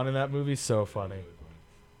 Vince Vaughn in that movie, so funny.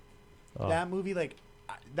 Oh. that movie like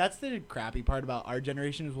that's the crappy part about our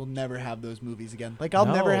generation is we'll never have those movies again. Like I'll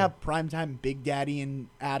never No. have primetime Big Daddy and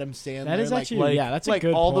Adam Sandler. That is like, actually like- yeah, that's a like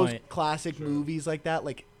good all point. those classic movies like that.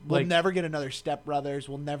 Like we'll Like- never get another Step Brothers.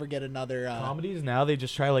 We'll never get another. Comedies now they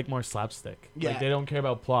just try like more slapstick. Yeah. Like they don't care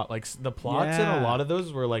about plot. Like the plots in a Yeah. lot of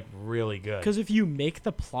those were like really good. Because if you make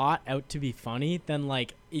the plot out to be funny, then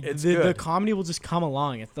like It's the good. comedy will just come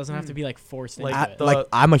along. It doesn't have to be like forced Like, into it. the-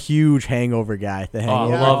 I'm a huge Hangover guy. The I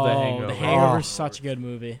Hangover, Yeah. love The Oh, Hangover. The Hangover Oh. is such a good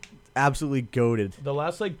movie. absolutely goated. The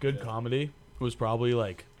last like good comedy was probably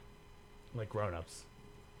like Grown Ups.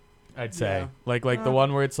 I'd say Yeah. like the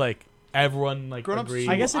one where it's like everyone like Grown Ups agrees.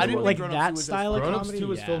 I guess I it's didn't like think Grown Ups that was as style of Grown Ups comedy. 2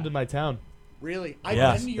 was yeah. filmed in my town. Really, I've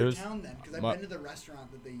Yeah, been to it your was- town then because I've Ma- been to the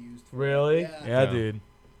restaurant that they used. For Really? Yeah. Yeah, Yeah. dude.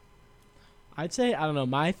 I'd say I don't know.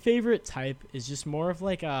 My favorite type is just more of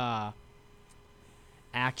like a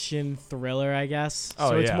action thriller, I guess. Oh,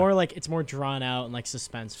 so it's yeah. more like it's more drawn out and like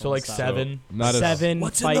suspenseful. So like stuff. Seven. Not as Seven.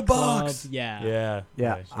 What's in Fight the Club, box? Yeah. Yeah. Yeah,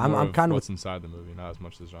 Nice. I'm more of kind of what's with inside the movie, not as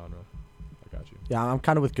much the genre. I got you. I'm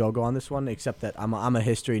kind of with Gogo on this one, except that I'm a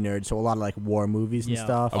history nerd, so a lot of like war movies and Yeah.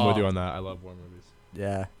 stuff. I'm with you Oh. on that. I love war movies.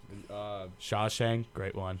 Yeah, Shawshank,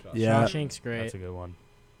 great one. Yeah. Shawshank's great. That's a good one.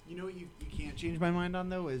 You know what you can't change my mind on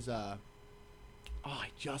though is I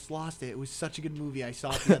just lost it. It was such a good movie. I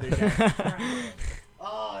saw it the other day.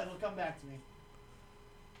 Oh, it'll come back to me.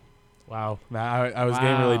 Wow. I was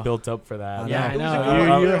getting really Wow. built up for that. Yeah, I It was know. a good You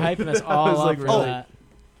were movie. hyping us I all was up like, for oh. that.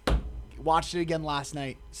 Watched it again last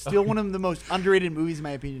night. Still one of the most underrated movies in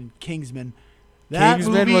my opinion. Kingsman. That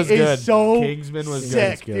Kingsman movie was is good. so Kingsman was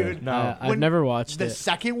sick, good. dude. No. I've When never watched The it.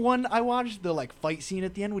 second one I watched, the like fight scene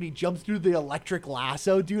at the end when he jumps through the electric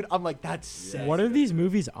lasso, dude. I'm like, that's sick. What are these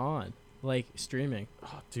movies on? Like streaming?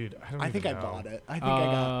 Oh, dude, I don't I think I even know. bought it.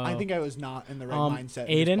 I Oh. think I was not in the right mindset. And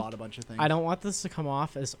Aiden, just bought a bunch of things. I don't want this to come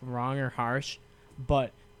off as wrong or harsh,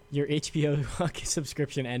 but your HBO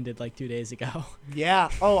subscription ended like 2 days ago. Yeah.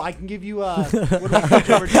 Oh, I can give you what do I switch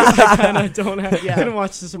over to? And I don't have. Yeah. I didn't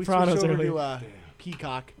watch The We Sopranos switched over earlier. to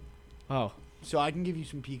Peacock, Oh, so I can give you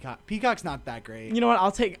some Peacock. Peacock's not that great. you know what?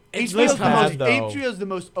 I'll take. HBO's not the bad, most, though. HBO's the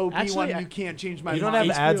most OP Actually, one. I- You can't change my You don't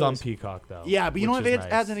mind. have ads on HBO's Peacock though. Yeah, but you don't have which ads,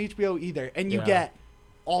 is ads nice. on HBO either, and you Yeah. get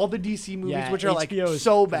all the DC movies, Yeah, which are like HBO is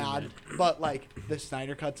so pretty bad. But like the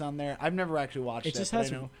Snyder cuts on there, I've never actually watched it. It just but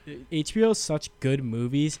has I know. HBO's such good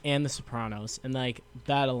movies and The Sopranos, and like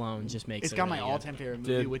that alone just makes It's it got my really good. all-time favorite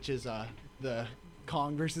movie, Dude. which is the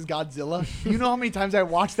Kong versus Godzilla. You know how many times I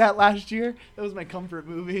watched that last year? That was my comfort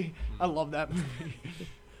movie. I love that movie.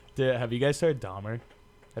 Have you guys started Dahmer?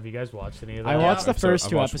 Have you guys watched any of that? I watched the Episode- first I've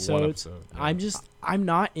two watched one episodes. episode, yeah. I'm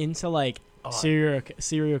not into like Oh,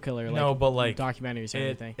 serial killer like no, but like documentaries or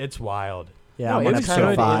anything. it's wild. yeah. No, I'm it on was kinda episode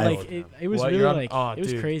good. wild. 5. It, like it was What, really you're on- like oh, it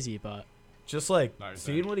was dude. crazy, but just like No, you're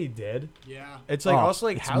seeing saying. what he did. Yeah. It's like Oh, also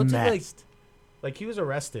like it's how to messed. like he was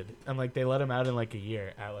arrested and like they let him out in like a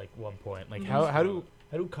year at like one point. Like Mhm. how do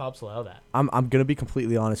cops allow that? I'm gonna be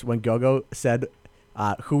completely honest. When Gogo said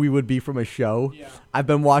who we would be from a show, Yeah. I've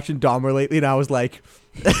been watching Dahmer lately, and I was like,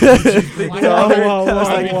 Whoa, I was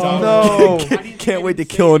like, no, can't wait to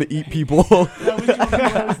kill and eat people. That was what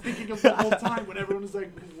I was thinking of the whole time when everyone was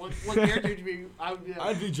like, what character would you be? I would be like,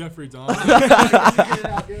 I'd be Jeffrey Dahmer. get it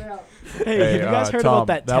out, get it out. Hey, have you guys heard Tom,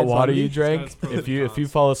 about that Ted water Bundy? you drank? That's pros If and you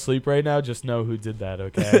cons. fall asleep right now, just know who did that.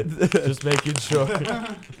 Okay, just making sure.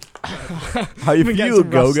 How you Been getting feel,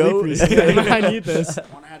 some rough sleep Gogo? recently. I need this.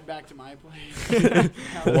 Want to head back to my place?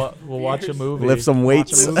 We'll watch a movie. Lift some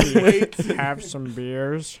weights. Have some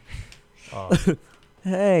beers. Oh,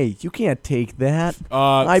 Hey, you can't take that.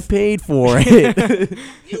 Uh, I paid for it.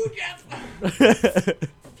 You just.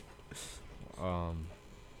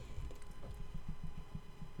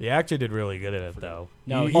 the actor did really good at it though.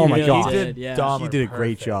 No, He- he Oh my really God. did. Yeah. Dahmer He did a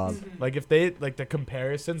great perfect. job. Like if they like the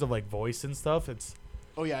comparisons of like voice and stuff, it's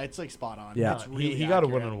Oh yeah, it's like spot on. Yeah. It's he really got to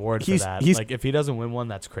win an accurate. award He's- for that. he's- Like if he doesn't win one,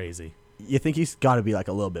 that's crazy. You think he's got to be like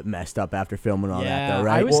a little bit messed up after filming all that, Yeah, though,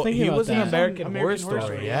 I right? was thinking he about was in that. American, American Horror Horror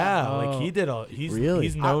Story. Story, Yeah, yeah. like he did all. He's Really?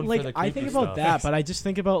 he's known like for the I creepy think about stuff. that, but I just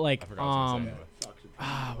think about like I forgot what I was gonna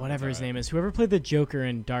say. whatever his name is, whoever played the Joker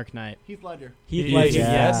in Dark Knight. Heath Ledger. He's He's Ledger.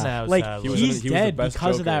 yeah. dead now. Like sadly. he's he was the dead best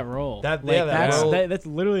because of Joker. that role. That- like yeah, that that's role- that's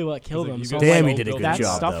literally what killed like, him. he So was Damn, like, he did a good that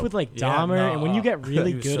job, stuff though. with like Yeah, Dahmer, no, and when you get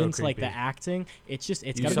really he was good so into like the creepy. acting, it's you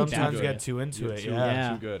gotta be bad. sometimes for get you. too into You're it. too, Yeah. Yeah.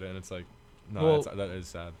 too good, and it's like, no, Well- that is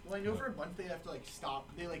sad. Well, I know for a bunch they have to like stop.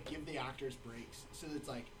 They like give the actors breaks, so it's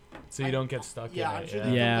like. So you don't get stuck Yeah, in I'm it. sure Yeah. they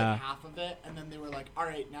did Yeah. like half of it, and then they were like, "All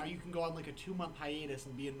right, now you can go on like a 2-month hiatus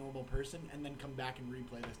and be a normal person, and then come back and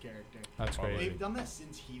replay this character." That's crazy. They've done that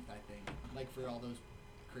since Heath, I think. Like for all those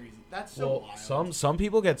crazy. That's so Well, wild. some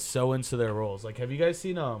people get so into their roles. Like, have you guys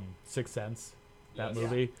seen Sixth Sense? That Yes.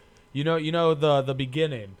 movie. You know the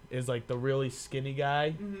beginning is like the really skinny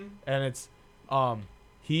guy, Mm-hmm. and it's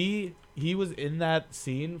he was in that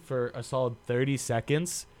scene for a solid 30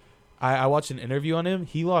 seconds. I watched an interview on him.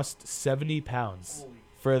 He lost 70 pounds Holy,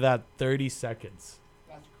 for that 30 seconds.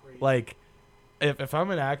 that's crazy. Like, if I'm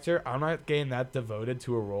an actor, I'm not getting that devoted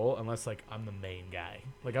to a role unless like I'm the main guy.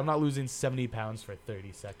 Like I'm not losing 70 pounds for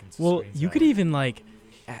 30 seconds. of Well, screen you time. could even like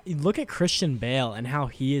look at Christian Bale and how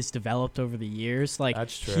he has developed over the years. Like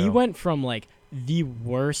That's he true. went from like the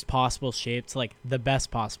worst possible shape to like the best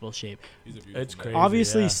possible shape. He's a beautiful It's man. crazy.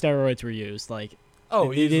 Obviously, yeah. steroids were used. Like Oh,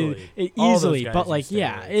 it easily. It All those easily, guys but use like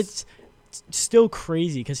yeah, steroids. it's still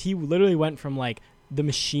crazy because he literally went from like the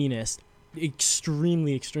machinist,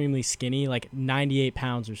 extremely skinny, like 98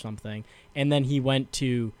 pounds or something, and then he went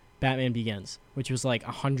to Batman Begins, which was like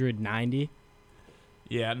 190.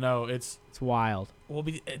 Yeah, no, it's It's wild. well,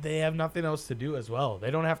 they have nothing else to do as well. They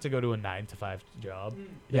don't have to go to a 9-to-5 job.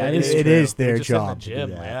 Yeah, They- it is they- It is they're their just in the job to do gym,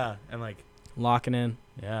 that. yeah, and like Locking in.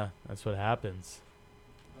 yeah, that's what happens.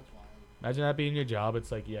 That's wild. Imagine that being your job.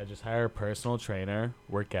 It's like, yeah, just hire a personal trainer,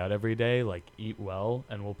 work out every day, like eat well,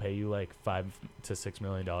 and we'll pay you like $5 to $6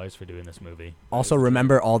 million for doing this movie. Also,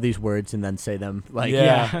 remember all these words and then say them. Like,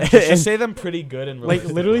 Yeah. just say them pretty good and Like,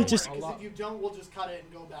 realistic. literally Don't just- worry, 'cause if you don't, we'll just cut it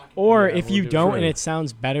and go back. Or Yeah, if we'll you do it don't for and you. it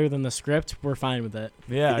sounds better than the script, we're fine with it.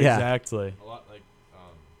 Yeah, Yeah. exactly. A lot like,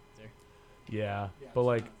 Yeah, Yeah, but it's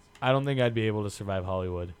like, nuts. I don't think I'd be able to survive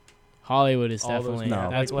Hollywood. Hollywood is All those definitely No.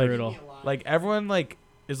 that's like- brutal. Like everyone like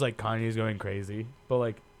is like Kanye's going crazy, but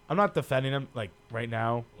like I'm not defending him. Like right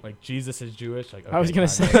now, like Jesus is Jewish. Like I was okay, gonna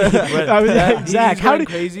Kanye. say, But I was, that- Zach, he's how going do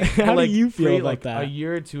crazy? how but, do like, you feel pre- about like, that? A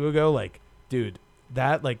year or two ago, like dude,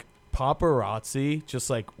 that like paparazzi just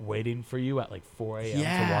like waiting for you at like 4 a.m. to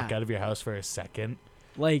Yeah. walk out of your house for a second.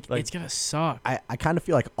 like like- it's gonna suck. I kind of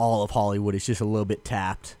feel like all of Hollywood is just a little bit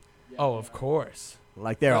tapped. Oh, of course.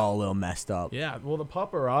 Like, they're all a little messed up. Yeah. Well, the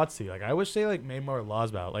paparazzi. Like I wish they like made more laws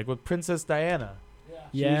about it. Like with Princess Diana.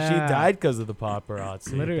 Yeah, She died because of the paparazzi.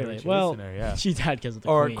 They were Literally. chasing Well, her, yeah. she died because of the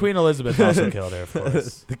Or queen. Queen Elizabeth also killed her, of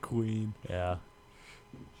course. The queen. Yeah.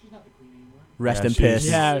 She's not the queen anymore. Rest Yeah, in she is.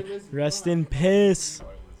 piss. Yeah, rest in piss.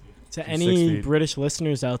 To She's any 6 feet. British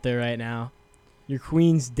listeners out there right now, your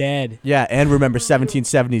queen's dead. Yeah, and remember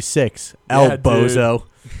 1776. Yeah, El dude. Bozo.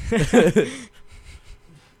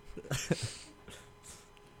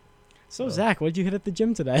 So Zach, what did you hit at the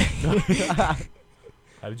gym today?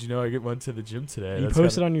 How did you know I went to the gym today? You That's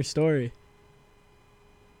posted kinda- on your story.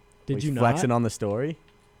 Did Was you flexing not? on the story?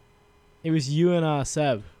 It was you and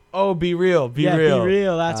Seb. Oh, be real. Be yeah, real. be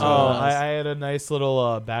real. That's Oh, what it was. I had a nice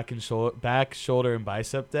little back, shoulder, and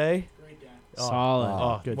bicep day. Great dad. Oh, Solid.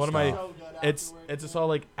 Oh, good one of stuff. my. So good It's afterwards, it's a man. solid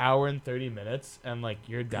like hour and 30 minutes, and like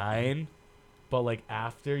you're dying, but like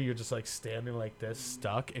after you're just like standing like this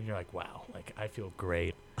stuck and you're like, wow, like I feel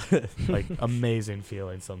great. Like amazing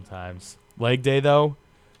feeling sometimes. Leg day though,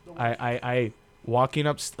 I walking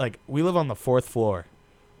up like we live on the 4th floor.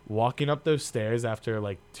 Walking up those stairs after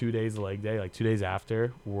like 2 days of leg day, like 2 days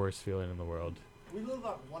after, worst feeling in the world. We live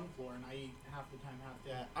on 1 floor, and I half the time have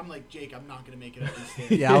to. I'm like, Jake, I'm not gonna make it up these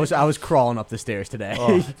stairs. Yeah, I was crawling up the stairs today.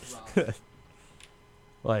 Oh. That's rough.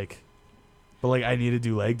 Like, but like I need to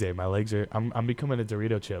do leg day. My legs are. I'm becoming a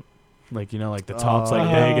Dorito chip. Like like the top's like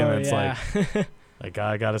big and it's like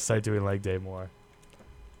I gotta start doing leg day more.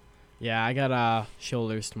 Yeah, I got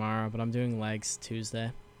shoulders tomorrow, but I'm doing legs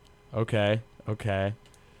Tuesday. Okay.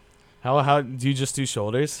 How do you just do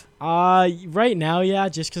shoulders? Right now, yeah,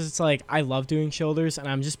 just because it's like I love doing shoulders, and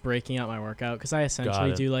I'm just breaking out my workout because I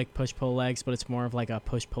essentially it. do like push-pull legs, but it's more of like a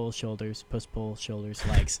push-pull shoulders,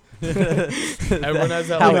 legs. Everyone has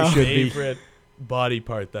that How like it should be. favorite body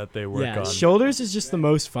part that they work on. Shoulders is just the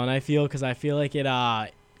most fun, I feel, because I feel like it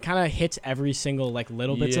kind of hits every single like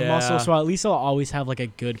little bits of muscle, so at least I'll always have like a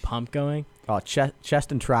good pump going. Oh,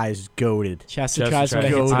 chest and try is goated. Chest and tries what I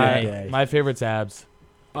hit Goated. today. day. My favorite's abs.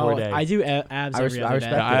 Oh, day. I do abs I every other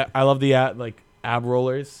respect day. it. I love the like ab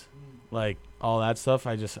rollers, like all that stuff.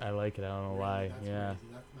 I like it. I don't know why. That's Yeah.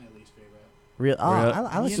 crazy. That's my least favorite. Real. Oh, Really?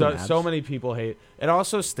 I like So abs. so many people hate. It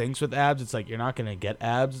also stinks with abs. It's like you're not gonna get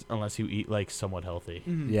abs unless you eat like somewhat healthy.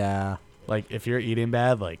 Mm-hmm. Yeah. Like if you're eating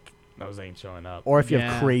bad, like those ain't showing up. Or if you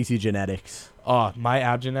Yeah. have crazy genetics. Oh, my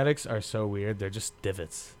ab genetics are so weird. They're just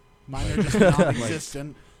divots. Mine are just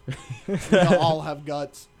non-existent. We all have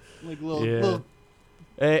guts, like little. Yeah. little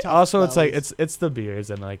Hey, Tough also, it's like bellies. it's the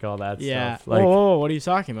beers and like all that Yeah. stuff. Like Whoa, what are you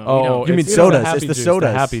talking about? We oh, don't- You mean it's sodas. happy It's the juice,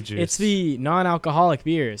 sodas. happy juice. it's the non-alcoholic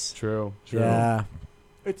beers. true. Yeah.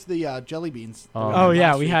 It's the jelly beans. that Oh. we Oh had yeah,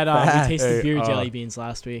 last we week. had Hey, we tasted beer uh, jelly beans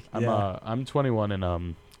last week. I'm 21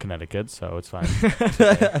 in Connecticut, so it's fine.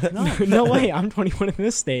 No way, I'm 21 in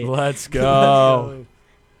this state. Let's go.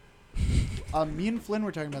 Me and Flynn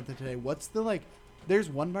were talking about that today. What's the like? There's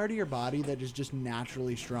one part of your body that is just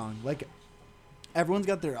naturally strong. Like everyone's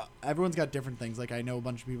got different things. Like I know a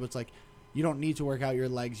bunch of people. It's like you don't need to work out your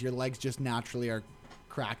legs. Your legs just naturally are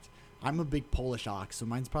cracked. I'm a big Polish ox, so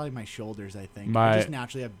mine's probably my shoulders. I think I just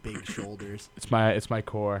naturally have big shoulders. It's my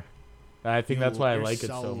core. I think that's why I You're like it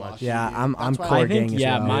so so much. lucky. Yeah, I'm That's why core I gang think as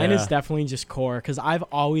yeah, well. mine Yeah. is definitely just core because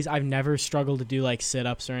I've never struggled to do like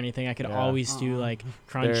sit-ups or anything. I could Yeah. always do like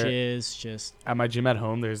crunches. Just At my gym at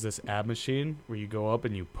home, there's this ab machine where you go up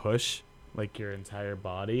and you push like your entire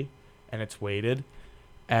body, and it's weighted,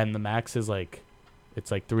 and the max is like,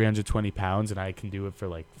 it's like 320 pounds, and I can do it for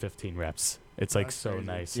like 15 reps. It's like That's so crazy.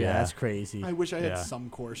 nice. Yeah, Yeah, that's crazy. I wish I had Yeah.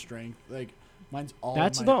 some core strength. Like mine's all.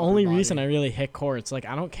 that's in the my upper only body. reason I really hit core. It's like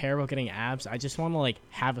I don't care about getting abs. I just want to like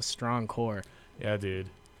have a strong core. yeah, dude.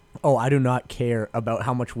 Oh, I do not care about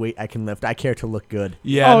how much weight I can lift. I care to look good.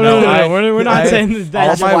 Yeah, oh no, we're not saying that. All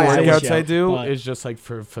That's my why I workouts wish I out, do but- is just like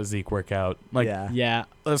for physique workout. Like, yeah. Yeah,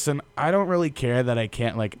 listen, I don't really care that I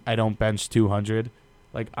can't I don't bench 200.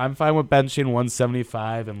 Like I'm fine with benching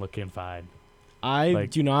 175 and looking fine. I Like-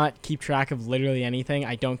 do not keep track of literally anything.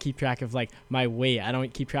 I don't keep track of like my weight. I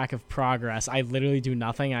don't keep track of progress. I literally do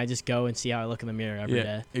nothing. I just go and see how I look in the mirror every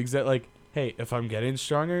day. Yeah, exactly. Like, hey, if I'm getting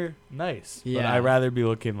stronger, nice. But Yeah. I'd rather be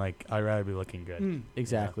looking good. Mm.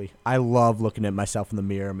 Exactly. I love looking at myself in the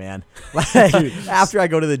mirror, man. Like after I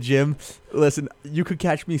go to the gym, listen, you could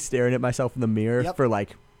catch me staring at myself in the mirror Yep. for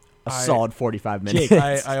like a I- solid 45 minutes. Jake,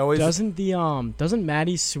 I always Doesn't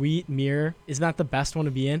Maddie's sweet mirror, isn't that the best one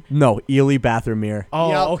to be in? No, Ely bathroom mirror. Oh,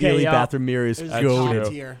 Yep. okay, Ely yeah. bathroom mirror is It's That's goated. true.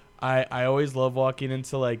 tier. I always love walking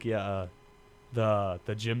into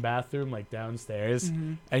the gym bathroom like downstairs,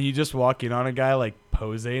 Mhm. and you just walk in on a guy like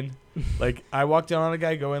posing. Like I walked in on a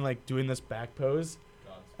guy going like doing this back pose,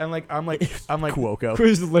 and like I'm like Cuoco.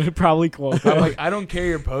 Who's literally probably close. I'm like, I don't care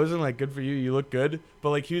you're posing, like good for you, you look good.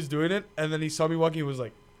 But like he was doing it, and then he saw me walking, he was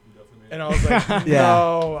like, and I was like, Yeah.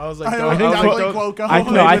 no, I was like, I don't, think I was like, like don't, Cuoco. I-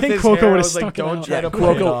 played no, I with think his Cuoco hair. I would've was like, stuck it don't out. try Yeah, to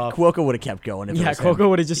play it Cuoco, off. Cuoco would have kept going. If it Yeah, was him. Coco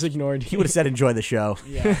would have just ignored He you. would have said, "Enjoy the show."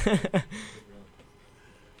 Yeah.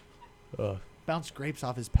 Ugh. Bounced grapes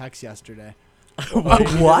off his pecs yesterday.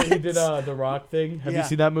 What? He did the Rock thing. Have you Yeah.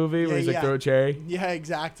 seen that movie where Yeah, he's like yeah. throw a cherry? Yeah,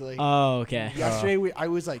 exactly. Oh, okay. Yesterday I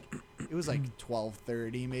was like, it was like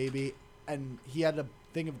 12:30 maybe, and he had a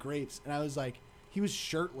thing of grapes, and I was like, he was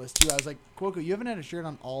shirtless too. I was like, Cuoco, you haven't had a shirt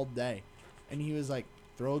on all day, and he was like,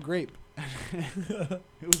 throw a grape. It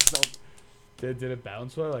was so. Did it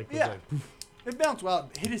bounce well? Like, was Yeah. like, It bounced well.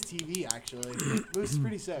 It hit his TV actually. It was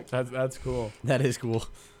pretty sick. that's cool. That is cool.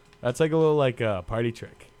 That's like a little like party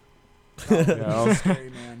trick. Oh, You know?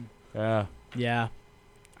 scary man. Yeah. Yeah.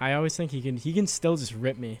 I always think he can still just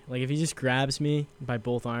rip me. Like if he just grabs me by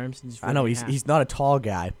both arms, he just I know rip me in half. he's not a tall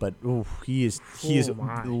guy, but ooh, he is Oh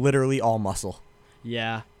my. literally all muscle.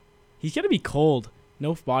 Yeah, he's gonna be cold.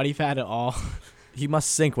 No body fat at all. He must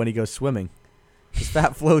sink when he goes swimming. His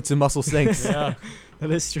fat floats and muscle sinks. Yeah.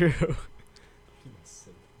 That is true.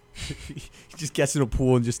 He just gets in a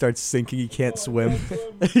pool and just starts sinking. He can't swim.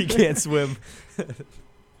 He can't swim.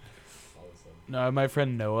 No, my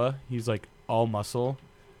friend Noah, he's like all muscle,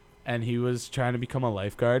 and he was trying to become a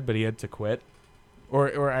lifeguard, but he had to quit.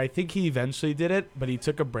 Or I think he eventually did it, but he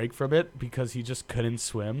took a break from it because he just couldn't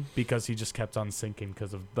swim because he just kept on sinking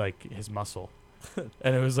because of like his muscle.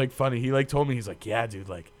 And it was like funny. He like told me, he's like, yeah, dude,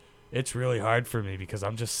 like it's really hard for me because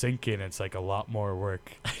I'm just sinking. It's like a lot more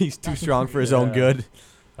work. He's too strong for his own Yeah. good.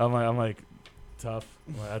 I'm like tough.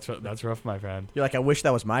 Well, that's rough, my friend. You're like, I wish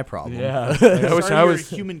that was my problem. Yeah. Like, I wish Sorry, I you're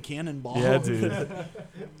was. a human cannonball. Yeah, dude.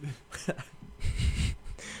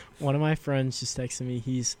 One of my friends just texted me.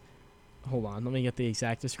 He's, hold on, let me get the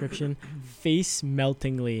exact description. Face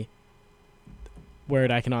meltingly.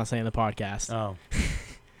 Word I cannot say in the podcast. Oh.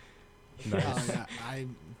 Nice. Oh, yeah,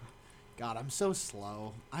 God, I'm so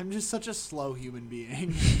slow. I'm just such a slow human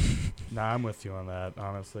being. Nah, I'm with you on that.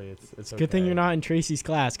 Honestly, it's Good thing okay. you're not in Tracy's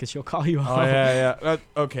class because she'll call you out. Oh yeah, yeah.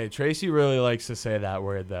 Okay, Tracy really likes to say that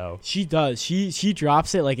word though. She does. She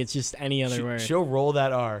drops it like it's just any other word. She'll roll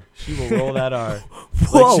that R. She will roll that R.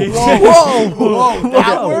 Whoa, Like she- whoa.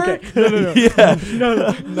 That Okay, word? no,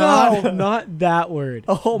 no, no. Yeah. Not that word.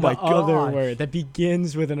 Oh my the other god. word that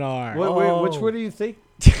begins with an R. Which Oh. word do you think?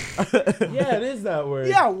 Yeah, it is that word.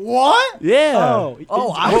 Yeah, what? Yeah.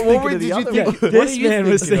 Oh, I was What thinking word of the did you other think? one. Yeah, What this are you man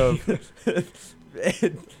was thinking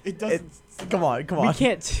of? It doesn't. Come on. we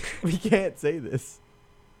can't. We can't say this.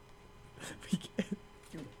 We can't.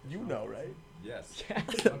 You know, right? Yes.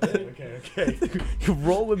 Okay. You're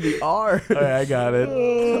rolling the R. All right, I got it.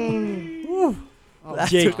 Woo. That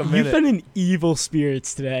Jake, took a you've minute. been in evil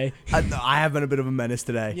spirits today. I have been a bit of a menace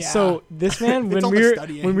today. Yeah. So this man, It's when all we the were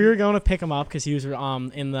studying. when we were going to pick him up because he was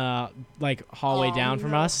in the like hallway Oh, down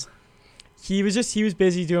from no. us, he was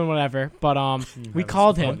busy doing whatever. But we having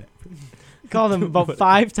called some him. Called him about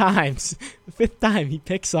 5 times. The 5th time he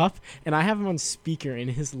picks up, and I have him on speaker in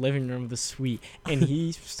his living room of the suite, and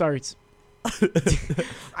he starts.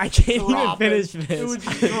 I can't even Dropping. finish It this. would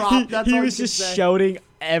just drop. That's He all was you can just say. shouting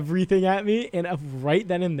everything at me, and right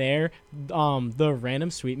then and there, the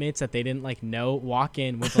random suite mates that they didn't like know walk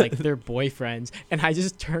in with like their boyfriends, and I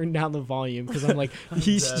just turned down the volume because I'm like,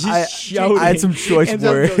 he's dead. just shouting. I had some choice And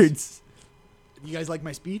then goes- words. You guys like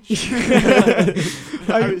my speech?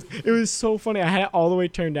 It was so funny. I had it all the way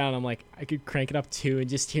turned down. I'm like, I could crank it up 2 and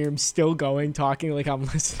just hear him still going, talking like I'm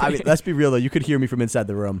listening. I mean, let's be real though. You could hear me from inside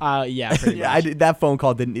the room. Yeah, pretty Yeah, much. that phone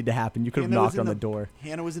call didn't need to happen. You could have Hannah was knocked in on the the- door.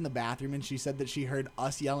 Hannah was in the bathroom and she said that she heard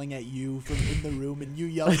us yelling at you from in the room and you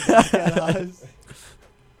yelling back at us.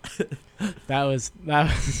 That was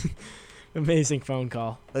amazing phone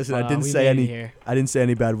call. Listen, But, I didn't we say made it any. here. I didn't say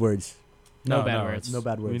any bad words. No bad words. No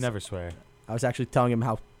bad We words. never swear. I was actually telling him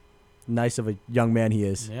how nice of a young man he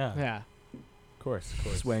is. Yeah. Yeah, Of course.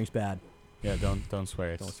 Swearing's bad. Yeah. Don't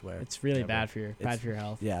swear. Don't swear. it's really Never. bad for your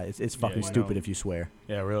health. Yeah, it's Yeah, fucking I stupid know. if you swear.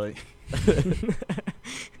 Yeah. Really. Do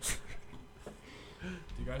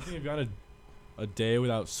you guys think you've gone a day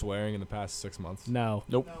without swearing in the past 6 months? No,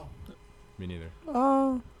 Me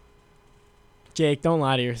neither. Jake, don't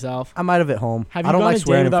lie to yourself. I might have at home. Have I you don't gone like a day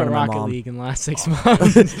swearing in without front of my Rocket mom. League in the last 6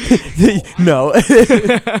 months? No.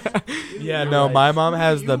 Yeah. No. My mom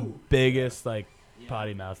has the biggest like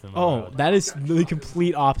potty mouth in the Oh, world. that is the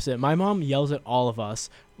complete opposite. My mom yells at all of us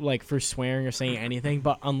like for swearing or saying anything,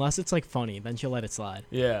 but unless it's like funny, then she'll let it slide.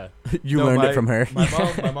 Yeah. You No, learned my- it from her.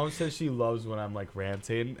 My mom says she loves when I'm like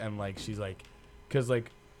ranting and like she's like, cause like,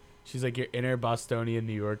 she's like your inner Bostonian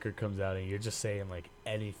New Yorker comes out and you're just saying like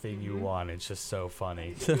anything you want. It's just so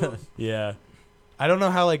funny. Yeah. I don't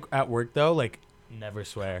know how like at work though, like never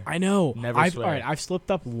swear. I know. Never swear. All right, I've slipped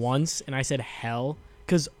up once and I said hell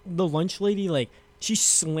because the lunch lady like she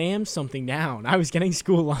slammed something down. I was getting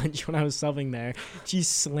school lunch when I was subbing there. She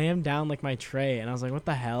slammed down like my tray and I was like, what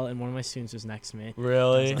the hell? And one of my students was next to me.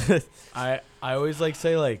 Really? I always like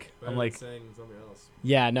say like I'm like saying something else.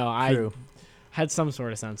 Yeah, no, I True. had some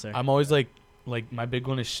sort of censor. I'm always like my big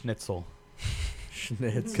one is schnitzel.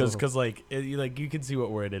 Schnitzel. Cause like like you can see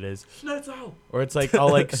what word it is. Schnitzel. Or it's like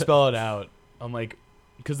I'll like spell it out. I'm like,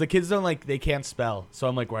 cause the kids don't like they can't spell. So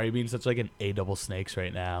I'm like, why are you being such like an A double snakes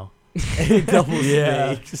right now? Double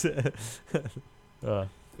Yeah. snakes. Or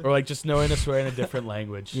like just knowing to swear in a different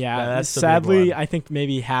language. Yeah, that's the big sadly, one. I think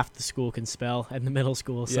maybe half the school can spell at the middle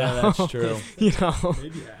school. So Yeah, that's true. you know,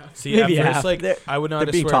 Maybe half. See, Maybe at half. first, like They're- I would know how they're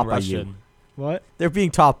to being swear in taught by you. Russian. What? They're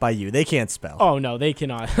being taught by you. They can't spell. Oh no, they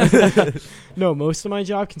cannot. No, most of my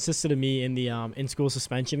job consisted of me in the in-school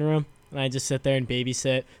suspension room, and I just sit there and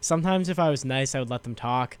babysit. Sometimes if I was nice, I would let them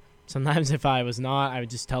talk. Sometimes if I was not, I would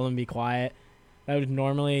just tell them to be quiet. That would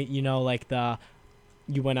normally, like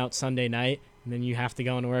you went out Sunday night, and then you have to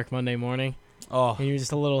go into work Monday morning, Oh, and you're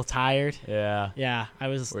just a little tired. yeah. Yeah, I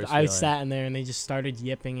Worst feeling. Sat in there, and they just started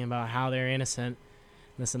yipping about how they're innocent,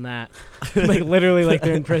 this and that. Like literally like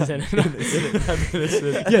they're in prison.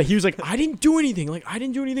 Yeah, he was like, I didn't do anything. Like, I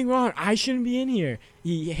didn't do anything wrong. I shouldn't be in here.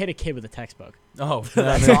 He hit a kid with a textbook. Oh,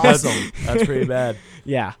 That's awesome. That's pretty bad.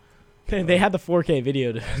 Yeah. They had the 4K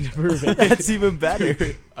video to prove it. That's even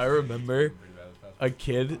better. I remember a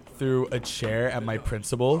kid threw a chair at my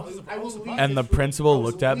principal, and the principal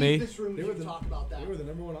looked at me. They were the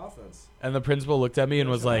number one offense. And the principal looked at me and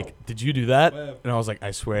was like, "Did you do that?" And I was like,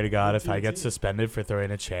 "I swear to God, if I get suspended for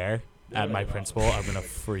throwing a chair at my principal, I'm gonna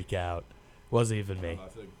freak out." Wasn't even me.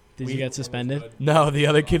 Did you get suspended? No, the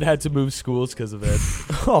other kid had to move schools because of it.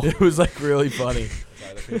 Oh, It was like really funny.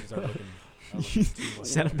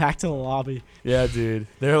 Sent him back to the lobby. Yeah, dude.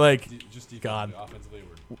 They're like, God. God.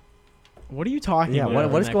 What are you talking Yeah, about?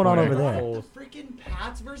 what is going on over there? Oh, Freaking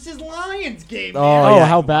Pats versus Lions game. Oh, man. Oh, yeah.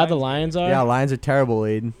 how bad the Lions are? yeah, Lions are terrible,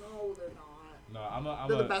 Aiden. No, they're not. No, I'm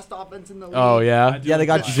They're the best offense in the league. Oh yeah. Yeah, they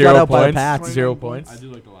got Zero shut out by the points. Pats. 0 29 points. I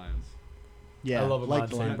do like the Lions. Yeah, I love like Amon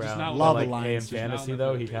the St. Lions. Brown. Not Love like the Lions. AM fantasy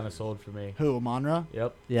though, he kind of sold for me. Who, Amonra?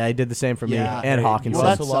 Yep. Yeah, he did the same for me. Yeah. And He Hawkinson. Well,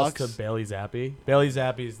 that also lost to sucks. Bailey Zappi. Bailey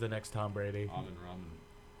Zappi is the next Tom Brady.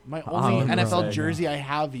 My Oh, only no. NFL Yeah. jersey I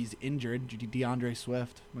have, he's injured. DeAndre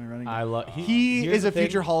Swift, my running back. I love. He here's is the a thing,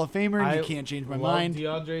 future Hall of Famer, and I you can't change my love mind.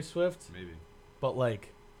 DeAndre Swift, Maybe. but like,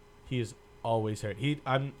 he is always hurt.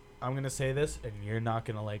 I'm gonna say this, and you're not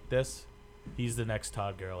gonna like this. He's the next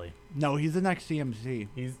Todd Gurley. No, he's the next CMC.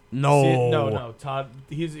 He's No. no. Todd.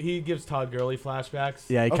 He gives Todd Gurley flashbacks.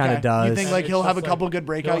 Yeah, he kind of does. You think And like it's he'll have a just couple like- good He'll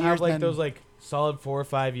breakout have years? like then those like solid 4 or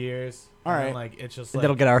 5 years. All and then, right. like it's just like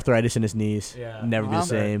That'll get arthritis in his knees. Yeah. Never be the Well,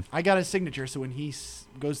 same. I got his signature, so when he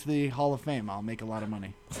goes to the Hall of Fame, I'll make a lot of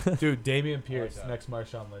money. dude. Damian Pierce that. next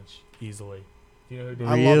Marshawn Lynch easily. Do you know who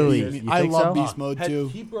I Damian love Really? Pierce beast, is? You I think love so? beast mode too.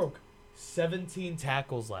 He broke 17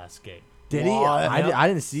 tackles last game. Did he? What? I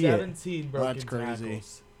didn't see it. 17 broken That's crazy.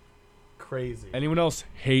 tackles. Crazy. Anyone else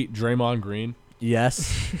hate Draymond Green?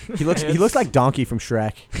 Yes. He looks like Donkey from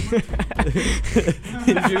Shrek.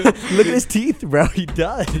 Did you, Look at his teeth, bro. He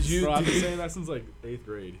does. did you Bro, I've did been you- saying that since like 8th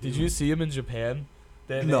grade. did you see him in Japan?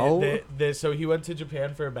 No. So he went to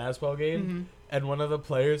Japan for a basketball game, Mhm. and one of the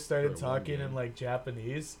players started For one talking in game. like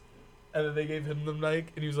Japanese, and then they gave him the mic,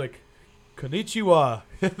 and he was like, "Konnichiwa."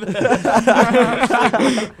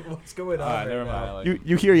 What's going on? Alright, right never now? mind. Like,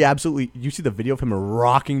 You hear you see the video of him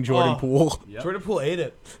rocking Jordan Oh. Poole. yep. Jordan Poole ate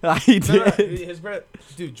it. He No, no, did. his breath,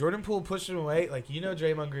 dude. Jordan Poole pushed him away. Like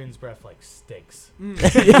Draymond Green's breath like stinks.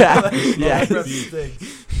 Yeah. Yeah. His breath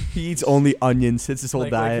stinks. He eats only onions. It's his whole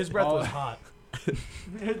Like diet. his breath was Oh. hot.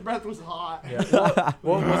 His breath was hot. Yeah.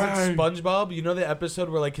 What was it? SpongeBob? You know the episode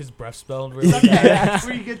where like his breath smelled really Sunday. bad?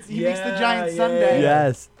 Where he makes the Yeah, giant yeah, Sunday. yeah.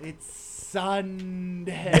 Yes. It's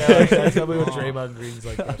Sunday. Yeah, like, that's probably what Draymond Green's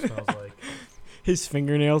like breath smells like. His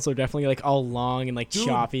fingernails are definitely like all long and like Dude,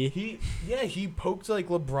 choppy. He poked like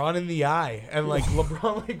LeBron in the eye, and like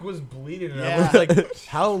LeBron like was bleeding, and I Yeah. was like,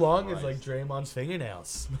 how long is like Draymond's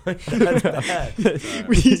fingernails? Like, that's bad.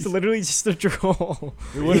 He's literally just a troll.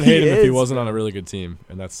 We wouldn't He hate him if he is. wasn't on a really good team,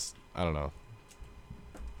 and that's I don't know.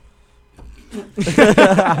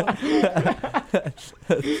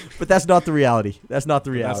 But that's not the reality. That's not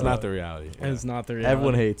the reality. That's not the reality. It's not the reality.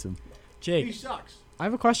 Everyone hates him. He Jake, sucks. I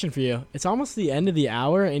have a question for you. It's almost the end of the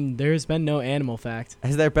hour, and there's been no animal fact.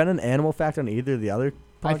 Has there been an animal fact on either of the other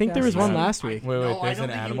I think there was podcasts? one Yeah. last week. Wait, No, I there's don't an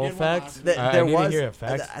think you animal did one fact. last Th- I there need was. to hear a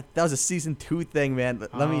fact. That was a season 2 thing, man.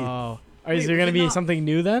 Let me. Oh. Wait, Is there was going to it be not- something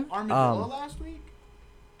new then? Armadillo Um, last week?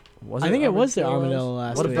 Was I think it was the armadillos? armadillo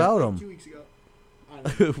last What week. about him? 2 weeks ago. I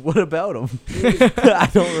don't know. What about him? I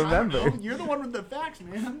don't remember. I don't know. You're the one with the facts,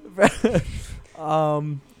 man.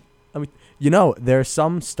 I mean, there's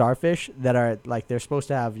some starfish that are like they're supposed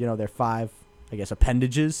to have, their 5, I guess,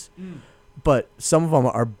 appendages, but some of them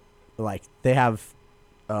are like they have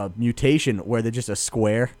a mutation where they're just a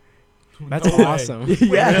square. That's No way. awesome.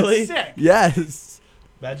 Yes. Really? Sick. Yes.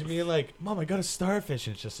 Imagine being like, Mom, I got a starfish,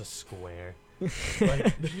 and it's just a square.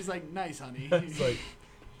 Like, She's like, nice, honey. it's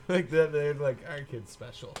like that. They're like, our kid's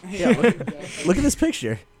special. Yeah, Look at this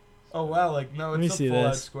picture. Oh wow, like no, Let me it's a see full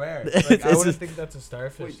out this. square. It's Like, I a- wouldn't think that's a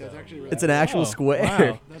starfish. Wait, that's though. actually It's an actual Oh, square.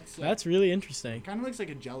 wow. That's That's really interesting. kind of looks like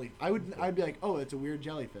a jelly. I'd be like, oh, it's a weird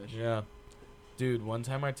jellyfish. Yeah, dude. One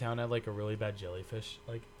time our town had like a really bad jellyfish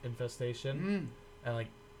like infestation, and like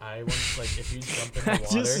I once like if you jump in the That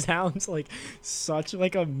water. just sounds like such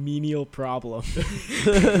like a menial problem.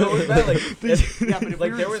 No, it's not, like, Yeah, but if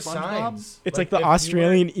like we there were were in SpongeBob, signs. It's like the if you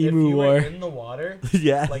Australian were, emu if you war. Were in the water,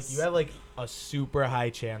 Yes. like you had like a super high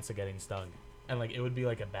chance of getting stung, and like it would be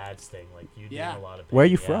like a bad sting. Like you'd be in Yeah. a lot of pain. Where are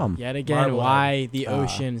you yeah. from? Yet again, Marblehead. why the Ah.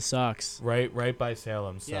 ocean sucks. Right by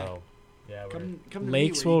Salem. So Yeah. yeah, we're come to me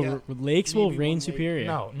Lakes where you will get lakes will maybe reign one lake. superior.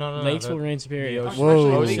 no. Lakes the- will reign the superior. ocean- Whoa.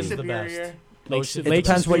 Lake Ocean's the Superior. best. Lakes, Ocean's It Lakes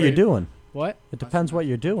depends what you're superior. doing. What? It depends what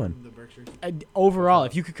you're doing. The Berkshires. Overall,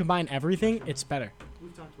 if you could combine everything, it's better.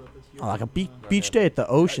 We've talked about this. Oh, like a beach day at the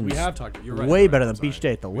ocean. We have talked. You're right. Way you're better right, than I'm beach sorry.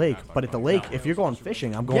 day at the We lake. have talked But at the about lake, that. if you're going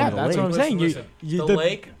fishing, I'm going Yeah, to the that's lake. what I'm saying. Listen, You- the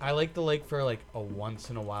lake. I like the lake for like a once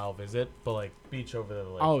in a while visit, but like beach over the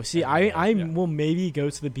lake. Oh, see, every I day. Yeah. will maybe go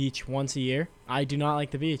to the beach once a year. I do not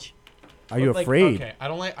like the beach. Are you But, like, afraid? Okay, I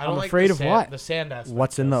don't like. I I'm don't like afraid the of sand, what? The sand aspect.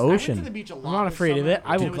 What's in the I went to ocean? the beach a lot I'm not this afraid of summer, it.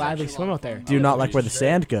 I and will was gladly actually a swim lot out of there. fun. Do you Oh, not the like where the beach is great.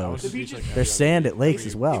 sand The goes? beach is There's sand at lakes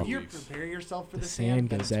as well. If you prepare yourself for The the sand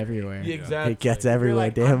then goes it's- everywhere. Yeah, exactly. It gets you're everywhere.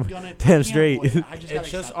 like, Damn, I'm gonna- damn I straight. can't avoid it. I just gotta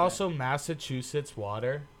It's just accept also Massachusetts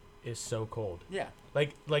water is so cold. it. Yeah.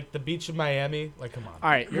 Like the beach in Miami. Like come on. All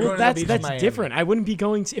right, You're well, going to the beach in that's Miami. different. I wouldn't be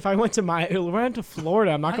going to, if I went to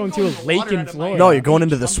Florida. I'm not I'm going to a the lake water in out of my Florida. No, you're going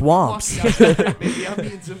into beach. the I'm swamps. walking down there, baby. I'm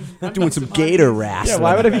doing I'm Doing some gator wrestling. Yeah,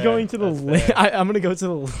 why would I be That's going to the fair. lake? That's fair. I'm gonna go to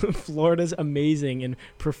the Florida's amazing and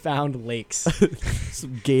profound lakes.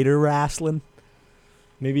 Some gator wrestling.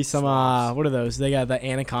 Maybe some Swamps. what are those? They got the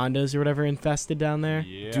anacondas or whatever infested down there.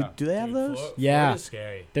 Yeah. Do they have Dude, those? Yeah. Florida's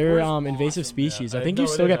scary. They're Florida's invasive awesome, yeah. species. Yeah, I think no, you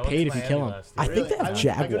it still is. get I went paid to if you Miami kill them. last I year. think they have I go to the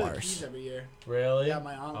jaguars. Keys every year. Really? Yeah,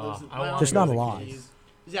 my aunt lives. I My wanna aunt Just go not to a the lot. Keys.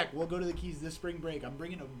 Zach, we'll go to the Keys this spring break. I'm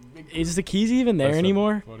bringing a big. Is the Keys even there That's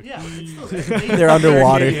anymore? Yeah, it's still there. They're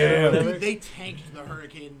underwater. Yeah, whatever. They tanked the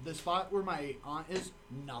hurricane. The spot where my aunt is,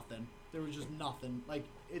 nothing. There was just nothing. Like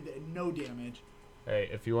no damage. Hey,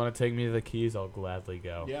 if you want to take me to the Keys, I'll gladly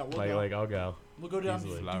go. Yeah, we'll like go. like I'll go. We'll go down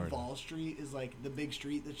Easily. Duval Street is like the big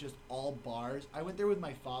street that's just all bars. I went there with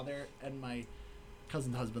my father and my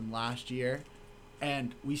cousin's husband last year,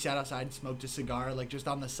 and we sat outside and smoked a cigar like just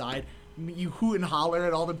on the side. You hoot and holler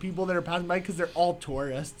at all the people that are passing by because they're all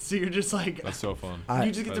tourists. So you're just like, That's so fun.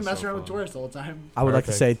 you just get to That's mess so around with fun. tourists all the time. I would like to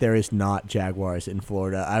Perfect. say there is not jaguars in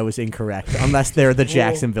Florida. I was incorrect, unless they're the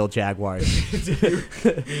Jacksonville Jaguars. You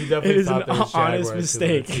definitely It is thought an there was honest Jaguars to the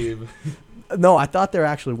mistake. team. No, I thought there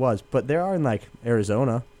actually was, but there are in like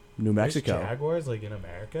Arizona, New There's Mexico. Jaguars like in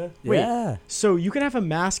America. Wait. Yeah. So you can have a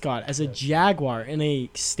mascot as a jaguar in a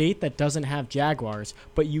state that doesn't have jaguars,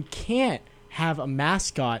 but you can't have a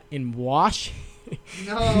mascot in Washington.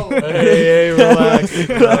 No. Hey, relax.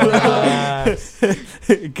 Relax.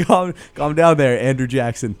 calm down there, Andrew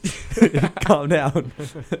Jackson. Calm down.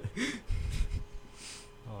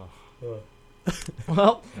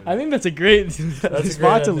 Well, I think that's a great a spot great to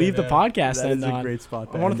ending, leave the yeah. podcast That is end a on. great spot.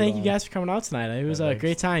 I want to thank you guys for coming out tonight. It was Yeah, a thanks.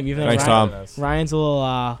 great time. Even Thanks, though Tom. Ryan's a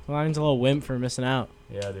little wimp for missing out.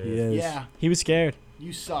 Yeah, dude. He is. Yeah, He was scared.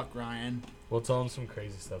 you suck, Ryan. We'll tell them some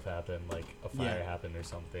crazy stuff happened, like a fire Yeah. happened or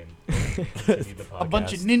something. Continue the A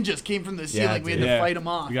bunch of podcast. ninjas came from the ceiling. We had dude. to Yeah. fight them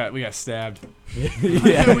off. We got stabbed.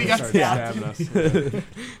 Yeah. We got Started stabbed. stabbing us.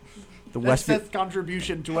 The That's Westfield. Seth's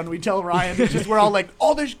contribution to when we tell Ryan. It's just we're all like,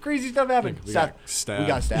 "Oh, there's crazy stuff happened." We Seth, got stabbed. we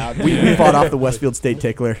got stabbed. We fought off the Westfield State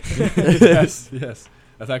Tickler. yes.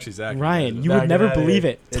 That's actually Zach. Ryan, you Back would never at it. believe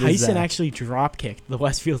it. It is Tyson Zach. actually drop kicked the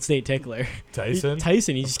Westfield State Tickler. Tyson.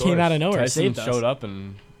 Tyson, he Of just came out of nowhere, Tyson saved showed us. up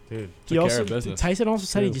and Dude. He took also care of business. Tyson also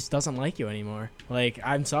said he True. just doesn't like you anymore. Like,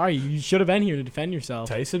 I'm sorry, you should have been here to defend yourself.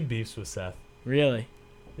 Tyson beefs with Seth. Really?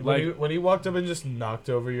 When he walked up and just knocked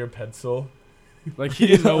over your pencil. Like he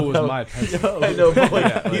didn't know it was my pencil. I know, but like,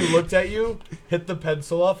 Yeah, like- he looked at you, hit the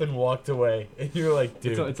pencil off, and walked away. And you're like,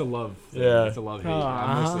 dude. It's a love. Thing. Yeah. It's a love hate. Oh, I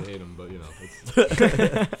uh-huh. mostly hate him, but you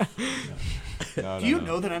know. No, Do you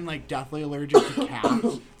know that I'm like deathly allergic to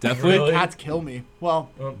cats? Definitely. Really? Cats kill me. Well,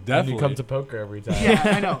 Well, and Definitely. you come to poker every time. yeah,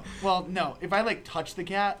 I know. Well, no. If I like touch the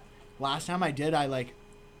cat, last time I did, I like,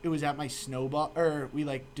 it was at my snowball, or we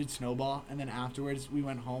like did snowball, and then afterwards we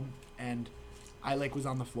went home, and I like was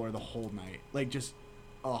on the floor the whole night, like just,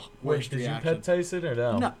 Wait, worst did reaction. you pet Tyson or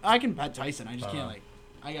no? No, I can pet Tyson. I just Uh-huh. can't like.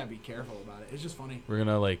 I gotta be careful about it. It's just funny. We're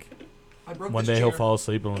gonna like I broke one this day he'll chair. fall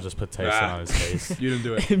asleep and we'll just put Tyson Ah. on his face. You didn't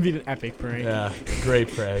do it. It'd be an epic prank. Yeah, great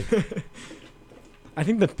prank. I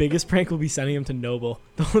think the biggest prank will be sending him to Noble.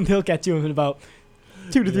 They'll get to him in about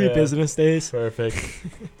 2 to 3 Yeah. business days. Perfect.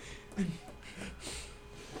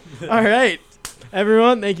 All right,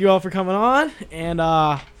 everyone, thank you all for coming on, and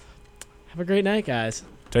have a great night, guys.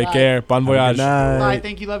 Take Bye. care. Bon Have a voyage. good night. Bye.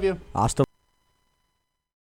 Thank you. Love you. Hasta